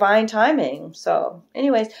 Trust in divine timing. So,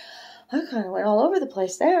 anyways, I kind of went all over the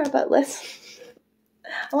place there. But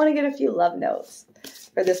I want to get a few love notes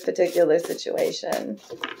for this particular situation.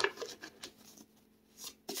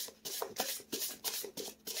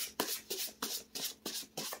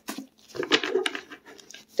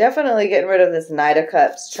 Definitely getting rid of this Knight of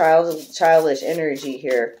Cups, childish energy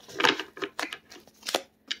here.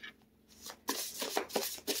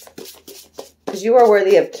 Because you are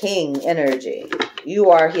worthy of king energy.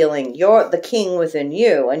 You are healing the king within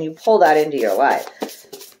you, and you pull that into your life.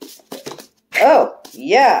 Oh,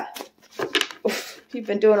 yeah. Oof, you've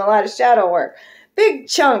been doing a lot of shadow work. Big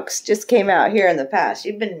chunks just came out here in the past.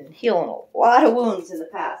 You've been healing a lot of wounds in the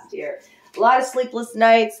past here. A lot of sleepless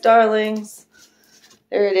nights, darlings.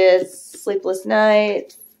 There it is. Sleepless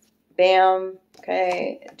night. Bam.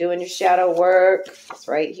 Okay. Doing your shadow work. It's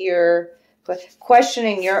right here.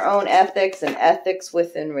 Questioning your own ethics and ethics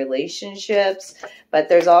within relationships. But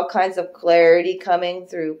there's all kinds of clarity coming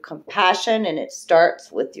through compassion, and it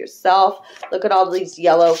starts with yourself. Look at all these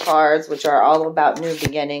yellow cards, which are all about new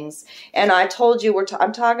beginnings. And I told you,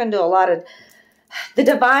 I'm talking to a lot of the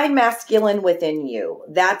divine masculine within you.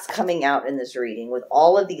 That's coming out in this reading with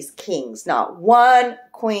all of these kings. Not one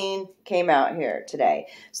queen came out here today.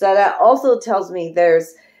 So that also tells me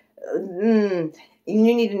there's...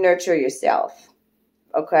 you need to nurture yourself,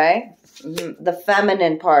 okay? The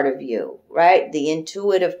feminine part of you, right? The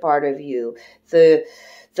intuitive part of you, the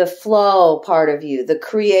flow part of you, the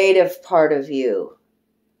creative part of you,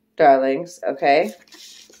 darlings, okay?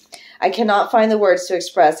 I cannot find the words to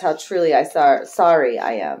express how truly sorry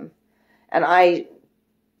I am. And I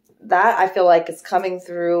feel like it's coming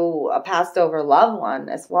through a passed over loved one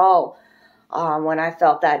as well, when I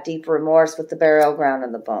felt that deep remorse with the burial ground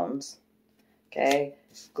and the bones. Okay,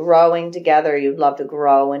 growing together. You'd love to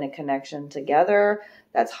grow in a connection together.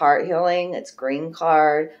 That's heart healing. It's green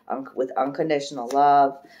card with unconditional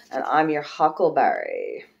love. And I'm your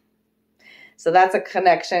huckleberry. So that's a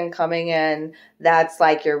connection coming in. That's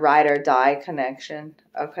like your ride or die connection.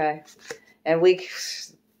 Okay. And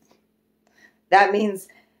that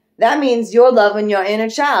means you're loving your inner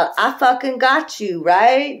child. I fucking got you,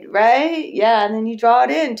 right? Right? Yeah. And then you draw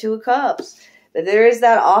it in, 2 of Cups. But there is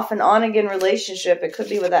that off and on again relationship. It could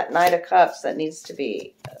be with that Knight of Cups that needs to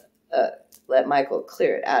be, let Michael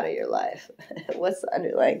clear it out of your life. What's the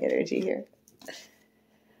underlying energy here?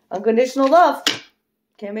 Unconditional love.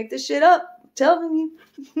 Can't make this shit up. I'm telling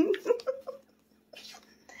you.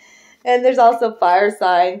 And there's also fire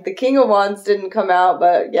sign. The King of Wands didn't come out,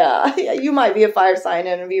 but yeah, you might be a fire sign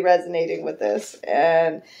and be resonating with this.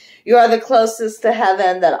 And you are the closest to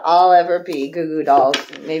heaven that I'll ever be. Goo Goo dolls.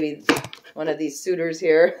 Maybe One of these suitors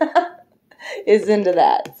here is into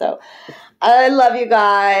that. So I love you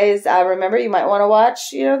guys. Remember, you might want to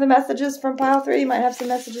watch, you know, the messages from pile 3. You might have some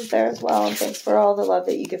messages there as well. And thanks for all the love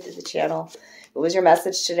that you give to the channel. What was your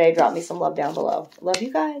message today? Drop me some love down below. Love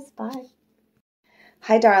you guys. Bye.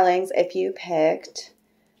 Hi, darlings. If you picked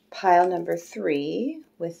pile number 3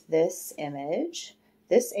 with this image,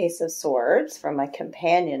 this Ace of Swords from my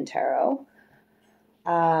companion tarot,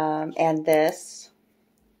 and this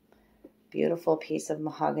beautiful piece of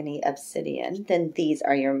Mahogany Obsidian, then these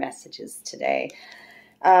are your messages today.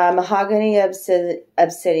 Mahogany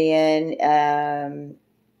Obsidian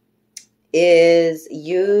is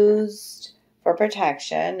used for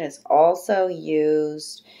protection. It's also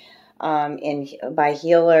used by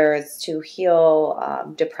healers to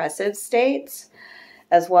heal depressive states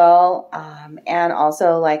as well, and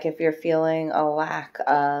also like if you're feeling a lack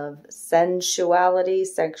of sexuality,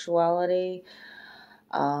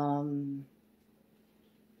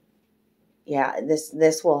 yeah,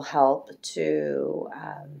 this will help to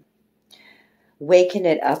waken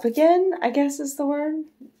it up again, I guess is the word.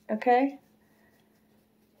 Okay,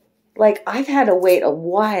 like I've had to wait a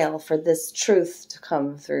while for this truth to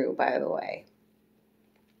come through, by the way.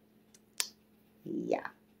 Yeah.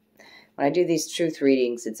 When I do these truth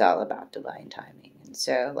readings, it's all about divine timing. And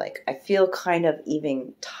so, like, I feel kind of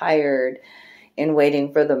even tired in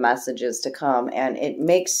waiting for the messages to come. And it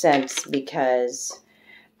makes sense because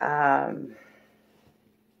I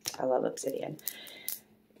love Obsidian.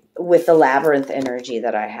 With the labyrinth energy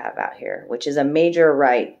that I have out here, which is a major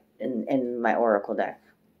right in my oracle deck.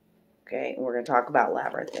 Okay, and we're going to talk about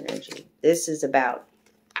labyrinth energy. This is about,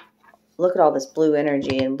 look at all this blue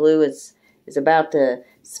energy, and blue is about the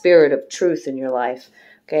spirit of truth in your life,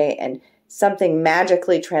 okay? And something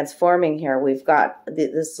magically transforming here. We've got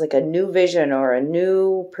this like a new vision or a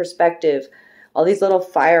new perspective. All these little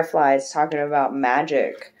fireflies talking about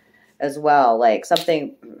magic as well, like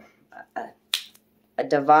something, a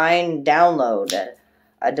divine download,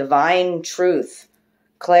 a divine truth,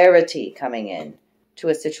 clarity coming in to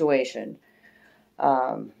a situation.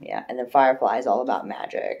 Yeah, and then fireflies, all about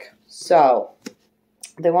magic. So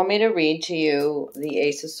they want me to read to you the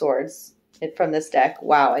Ace of Swords from this deck.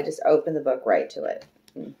 Wow, I just opened the book right to it.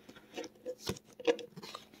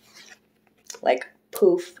 Like,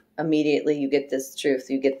 poof, immediately you get this truth,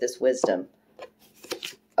 you get this wisdom.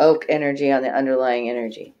 Oak energy on the underlying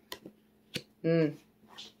energy.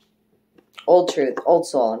 Old truth, old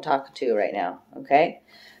soul I'm talking to right now, okay?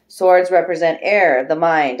 Swords represent air, the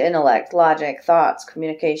mind, intellect, logic, thoughts,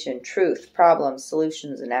 communication, truth, problems,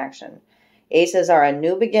 solutions, and action. Aces are a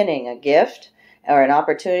new beginning, a gift, or an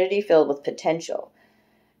opportunity filled with potential.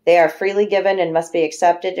 They are freely given and must be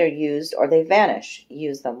accepted or used, or they vanish.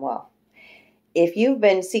 Use them well. If you've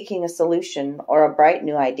been seeking a solution or a bright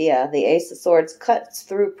new idea, the Ace of Swords cuts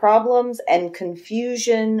through problems and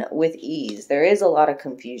confusion with ease. There is a lot of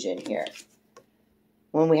confusion here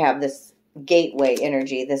when we have this gateway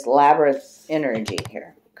energy, this labyrinth energy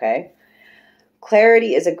here, okay?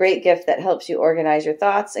 Clarity is a great gift that helps you organize your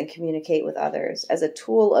thoughts and communicate with others. As a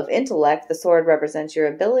tool of intellect, the sword represents your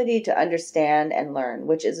ability to understand and learn,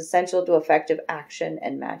 which is essential to effective action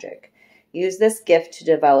and magic. Use this gift to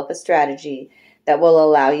develop a strategy that will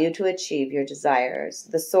allow you to achieve your desires.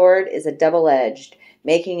 The sword is a double-edged,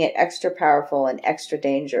 making it extra powerful and extra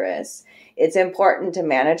dangerous. It's important to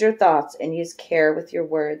manage your thoughts and use care with your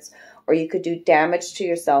words, or you could do damage to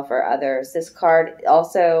yourself or others. This card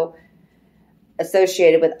also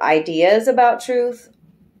associated with ideas about truth,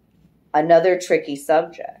 another tricky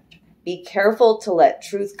subject. Be careful to let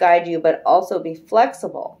truth guide you, but also be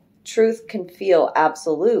flexible. Truth can feel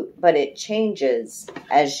absolute, but it changes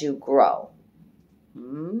as you grow.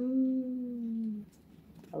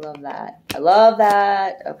 I love that. I love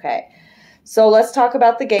that. Okay. So let's talk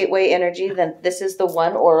about the gateway energy. Then this is the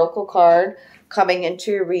one oracle card coming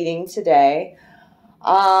into your reading today.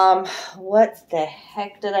 What the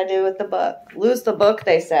heck did I do with the book? Lose the book,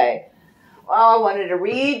 they say. Well, I wanted to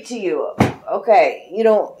read to you. Okay, you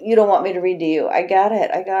don't want me to read to you. I got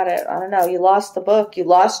it. I don't know. You lost the book. You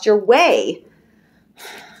lost your way.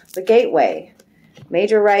 The gateway.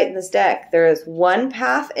 Major right in this deck. There is one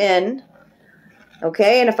path in.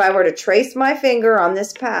 Okay, and if I were to trace my finger on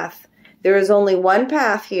this path, there is only one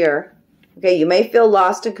path here. Okay, you may feel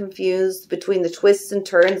lost and confused between the twists and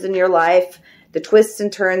turns in your life, the twists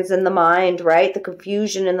and turns in the mind, right? The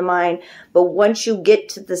confusion in the mind. But once you get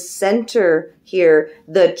to the center here,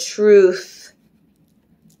 the truth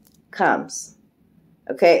comes.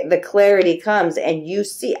 Okay, the clarity comes and you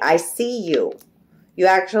see, I see you. You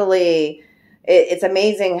actually It's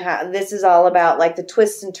amazing how this is all about, like, the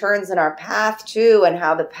twists and turns in our path too, and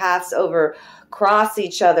how the paths cross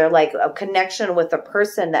each other, like a connection with a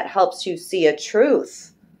person that helps you see a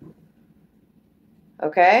truth.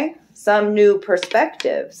 Okay? Some new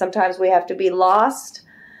perspective. Sometimes we have to be lost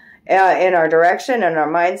in our direction and our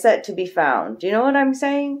mindset to be found. Do you know what I'm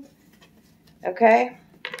saying? Okay?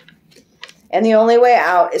 And the only way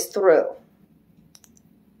out is through.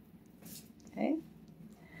 Okay?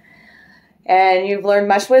 And you've learned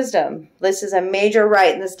much wisdom. This is a major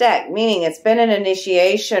right in this deck, meaning it's been an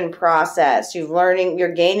initiation process.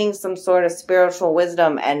 You're gaining some sort of spiritual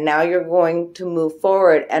wisdom, and now you're going to move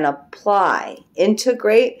forward and apply,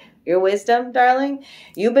 integrate your wisdom, darling.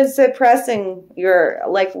 You've been suppressing your,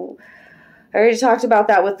 like, I already talked about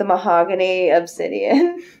that with the Mahogany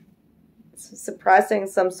Obsidian. Suppressing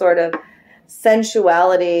some sort of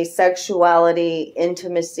sensuality, sexuality,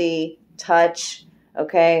 intimacy, touch,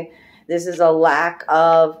 okay? This is a lack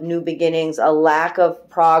of new beginnings, a lack of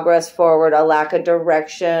progress forward, a lack of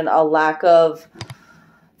direction, a lack of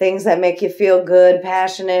things that make you feel good,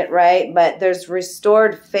 passionate, right? But there's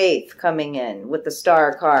restored faith coming in with the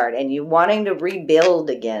Star card, and you wanting to rebuild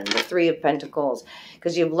again, the Three of Pentacles,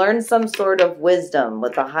 because you've learned some sort of wisdom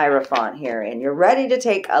with the Hierophant here, and you're ready to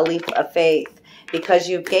take a leap of faith because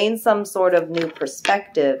you've gained some sort of new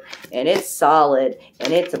perspective, and it's solid,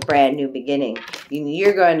 and it's a brand new beginning.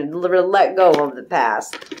 You're going to let go of the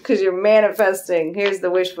past because you're manifesting. Here's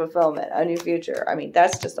the wish fulfillment, a new future. I mean,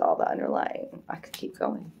 that's just all the underlying. I could keep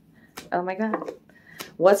going. Oh my God.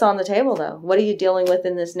 What's on the table though? What are you dealing with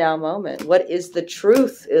in this now moment? What is the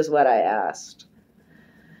truth is what I asked.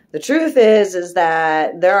 The truth is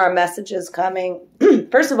that there are messages coming.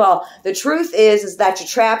 First of all, the truth is that you're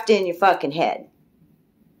trapped in your fucking head.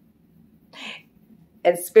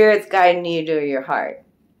 And Spirit's guiding you to your heart.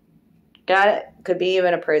 Got it? Could be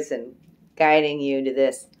even a person guiding you to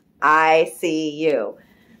this. I see you.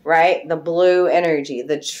 Right? The blue energy,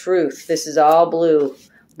 the truth. This is all blue.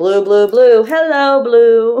 Blue, blue, blue. Hello,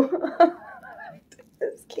 blue. I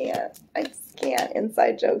just can't.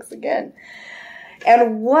 Inside jokes again.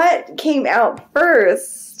 And what came out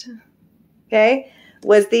first, okay,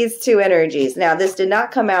 was these two energies. Now, this did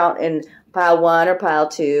not come out in pile 1 or pile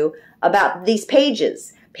 2 about these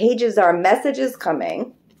pages. Pages are messages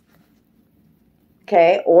coming,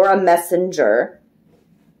 okay, or a messenger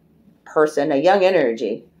person, a young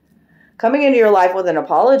energy, coming into your life with an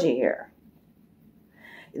apology here.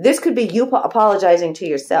 This could be you apologizing to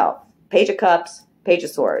yourself. Page of Cups, Page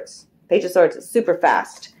of Swords. Page of Swords is super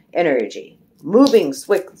fast energy, moving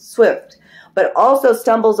swift, but also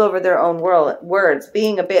stumbles over their own words,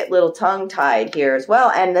 being a bit little tongue-tied here as well.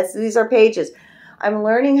 And these are pages. I'm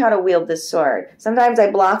learning how to wield this sword. Sometimes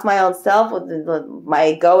I block my own self with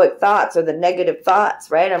my egoic thoughts or the negative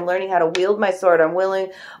thoughts, right? I'm learning how to wield my sword. I'm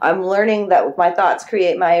learning that my thoughts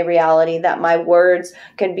create my reality, that my words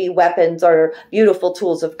can be weapons or beautiful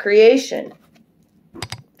tools of creation.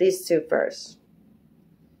 These two first.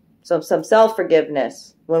 So some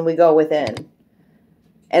self-forgiveness when we go within.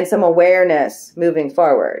 And some awareness moving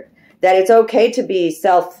forward. That it's okay to be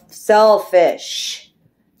selfish.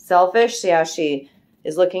 Selfish, see how she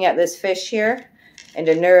is looking at this fish here? And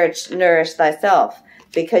to nourish thyself.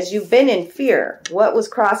 Because you've been in fear. What was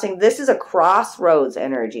crossing? This is a crossroads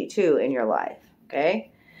energy too in your life.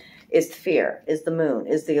 Okay? Is fear. Is the moon.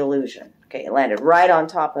 Is the illusion. Okay, it landed right on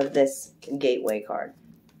top of this gateway card.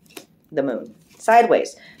 The moon.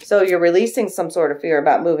 Sideways. So you're releasing some sort of fear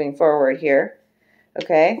about moving forward here.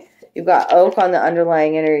 Okay? You've got oak on the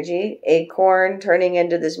underlying energy. Acorn turning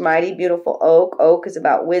into this mighty, beautiful oak. Oak is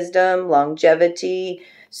about wisdom, longevity,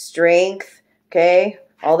 strength. Okay?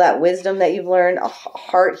 All that wisdom that you've learned.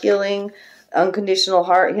 Heart healing, unconditional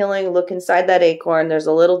heart healing. Look inside that acorn. There's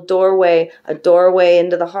a little doorway, a doorway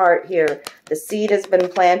into the heart here. The seed has been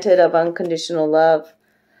planted of unconditional love.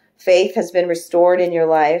 Faith has been restored in your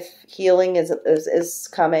life. Healing is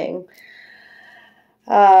coming.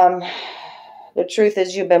 The truth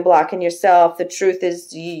is you've been blocking yourself. The truth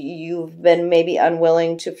is you've been maybe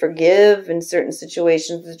unwilling to forgive in certain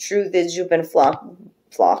situations. The truth is you've been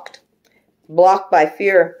blocked by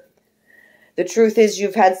fear. The truth is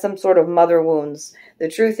you've had some sort of mother wounds. The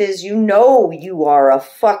truth is you know you are a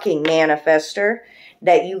fucking manifester,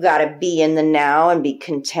 that you got to be in the now and be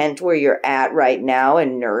content where you're at right now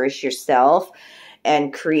and nourish yourself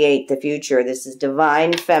and create the future. This is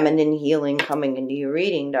divine feminine healing coming into your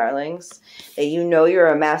reading, darlings. That you know you're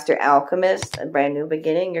a master alchemist, a brand new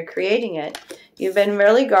beginning. You're creating it. You've been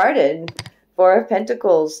really guarded Four of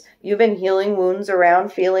Pentacles. You've been healing wounds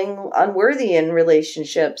around feeling unworthy in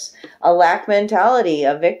relationships. A lack mentality,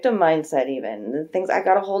 a victim mindset even. The things, I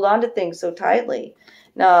got to hold on to things so tightly.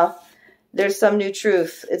 No, there's some new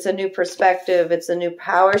truth. It's a new perspective. It's a new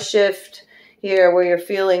power shift here where you're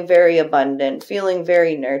feeling very abundant, feeling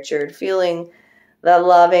very nurtured, feeling the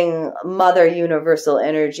loving mother universal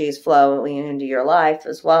energies flowing into your life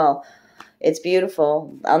as well. It's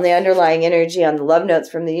beautiful. On the underlying energy, on the love notes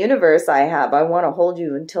from the universe I want to hold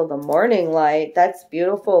you until the morning light. That's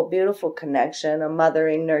beautiful, beautiful connection, a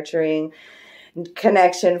mothering, nurturing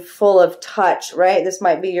connection full of touch, right? This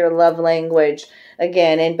might be your love language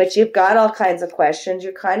again. But you've got all kinds of questions.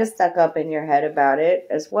 You're kind of stuck up in your head about it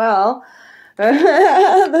as well.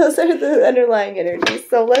 Those are the underlying energies.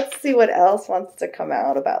 So let's see what else wants to come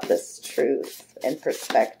out about this truth and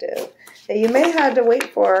perspective that you may have had to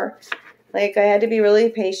wait for. Like, I had to be really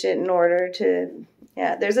patient in order to,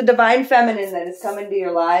 yeah, there's a divine feminine that has come into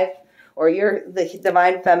your life, or you're the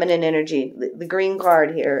divine feminine energy. The green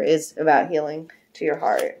card here is about healing to your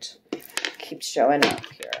heart. Keeps showing up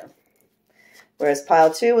here. Whereas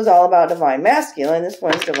pile 2 was all about divine masculine, this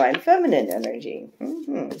one's divine feminine energy.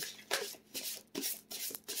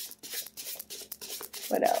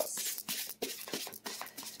 What else?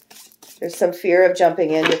 There's some fear of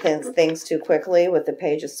jumping into things too quickly with the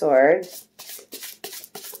Page of Swords.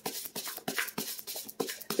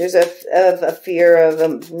 There's a fear of,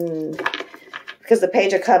 because the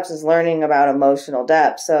Page of Cups is learning about emotional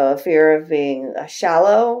depth, so a fear of being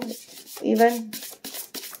shallow, even.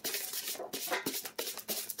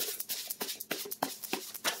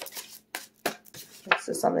 What's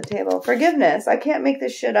this on the table? Forgiveness. I can't make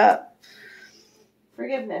this shit up.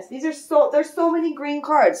 Forgiveness. There's so many green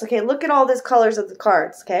cards. Okay, look at all these colors of the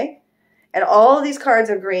cards, okay? And all of these cards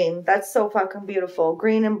are green. That's so fucking beautiful.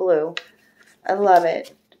 Green and blue. I love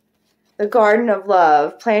it. The Garden of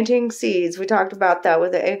Love. Planting seeds. We talked about that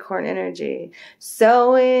with the acorn energy.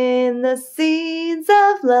 Sowing the seeds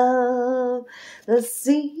of love. The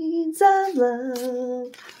seeds of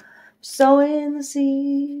love. Sowing the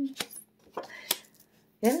seeds.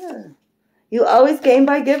 Yeah. You always gain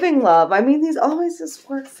by giving love. I mean, these always just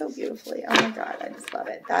work so beautifully. Oh my God, I just love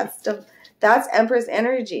it. That's Empress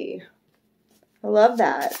energy. I love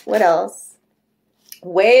that. What else?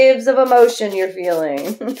 Waves of emotion you're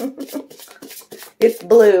feeling. It's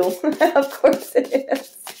blue. Of course it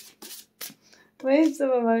is. Waves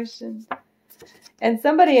of emotion. And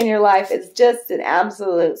somebody in your life is just an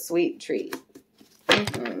absolute sweet treat.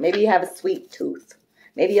 Maybe you have a sweet tooth.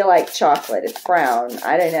 Maybe you like chocolate. It's brown.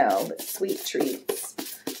 I don't know. But sweet treats.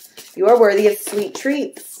 You are worthy of sweet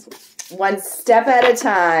treats. One step at a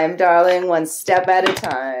time, darling. One step at a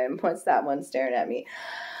time. What's that one staring at me?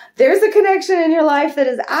 There's a connection in your life that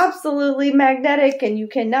is absolutely magnetic and you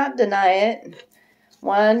cannot deny it.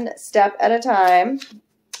 One step at a time.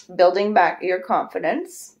 Building back your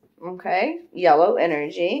confidence. Okay. Yellow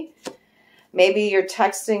energy. Maybe you're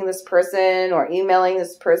texting this person or emailing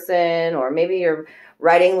this person, or maybe you're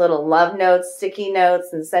writing little love notes, sticky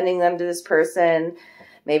notes, and sending them to this person.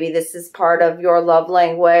 Maybe this is part of your love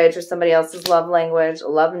language or somebody else's love language.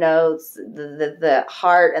 Love notes. The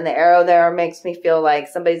heart and the arrow there makes me feel like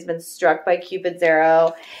somebody's been struck by Cupid's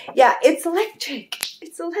arrow. Yeah, it's electric.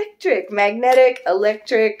 It's electric. Magnetic,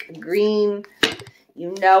 electric, green.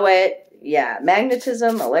 You know it. Yeah,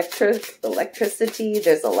 magnetism, electricity.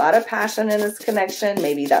 There's a lot of passion in this connection.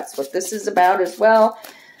 Maybe that's what this is about as well.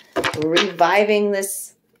 Reviving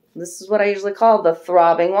this. This is what I usually call the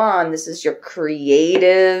throbbing wand. This is your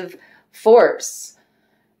creative force.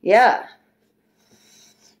 Yeah.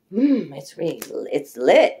 It's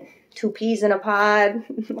lit. 2 peas in a pod.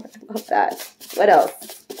 I love that. What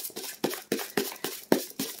else?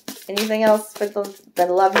 Anything else for the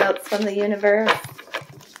love notes from the universe?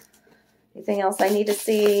 Anything else I need to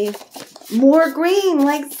see? More green.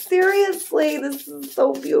 Like, seriously, this is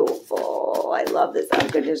so beautiful. I love this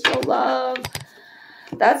unconditional love.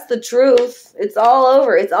 That's the truth. It's all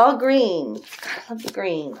over. It's all green. God, I love the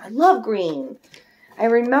green. I love green. I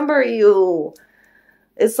remember you.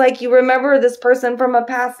 It's like you remember this person from a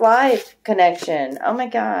past life connection. Oh my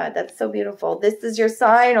God, that's so beautiful. This is your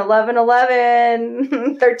sign,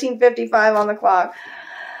 1111, 13:55 on the clock.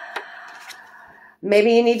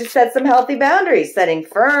 Maybe you need to set some healthy boundaries, setting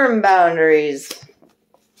firm boundaries.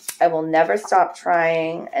 I will never stop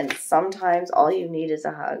trying, and sometimes all you need is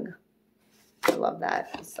a hug. I love that.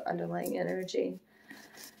 It's the underlying energy.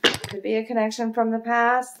 Could be a connection from the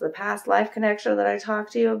past life connection that I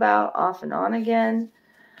talked to you about off and on again.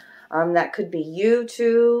 That could be you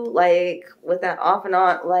too, like with that off and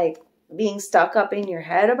on, like being stuck up in your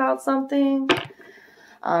head about something.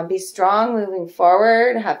 Be strong moving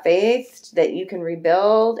forward. Have faith that you can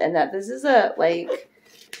rebuild, and that this is a, like,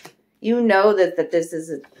 you know that this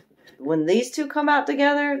is a, when these two come out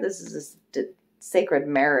together, this is a sacred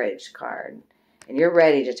marriage card, and you're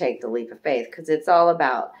ready to take the leap of faith, because it's all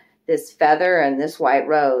about this feather and this white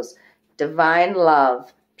rose, divine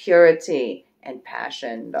love, purity, and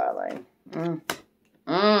passion, darling.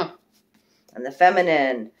 And the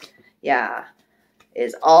feminine, yeah,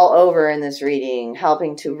 is all over in this reading,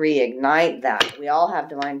 helping to reignite that. We all have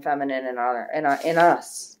divine feminine in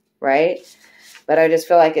us, right? But I just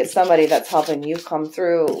feel like it's somebody that's helping you come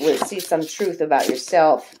through with, see some truth about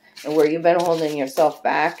yourself, and where you've been holding yourself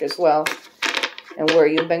back as well, and where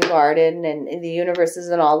you've been guarded. And the universe is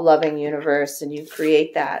an all-loving universe, and you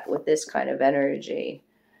create that with this kind of energy.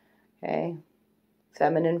 Okay?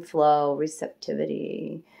 Feminine flow,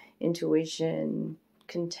 receptivity, intuition,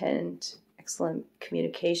 content, excellent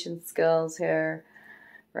communication skills here,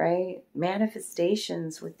 right?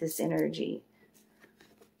 Manifestations with this energy.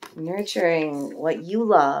 Nurturing what you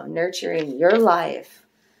love, nurturing your life.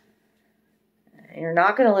 You're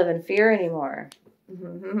not going to live in fear anymore.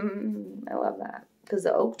 I love that. Because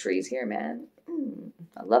the oak tree's here, man.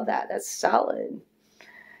 I love that. That's solid.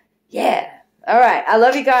 Yeah. All right. I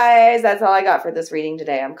love you guys. That's all I got for this reading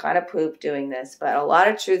today. I'm kind of pooped doing this, but a lot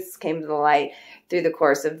of truths came to the light through the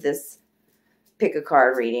course of this pick a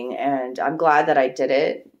card reading, and I'm glad that I did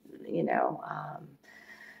it. You know,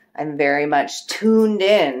 I'm very much tuned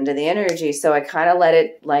in to the energy, so I kind of let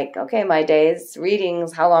it, like, okay, my day's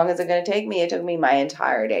readings, how long is it going to take me? It took me my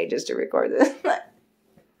entire day just to record this.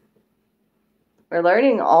 We're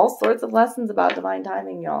learning all sorts of lessons about divine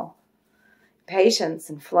timing, y'all. Patience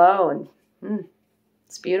and flow, and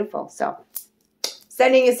it's beautiful. So,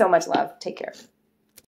 sending you so much love. Take care.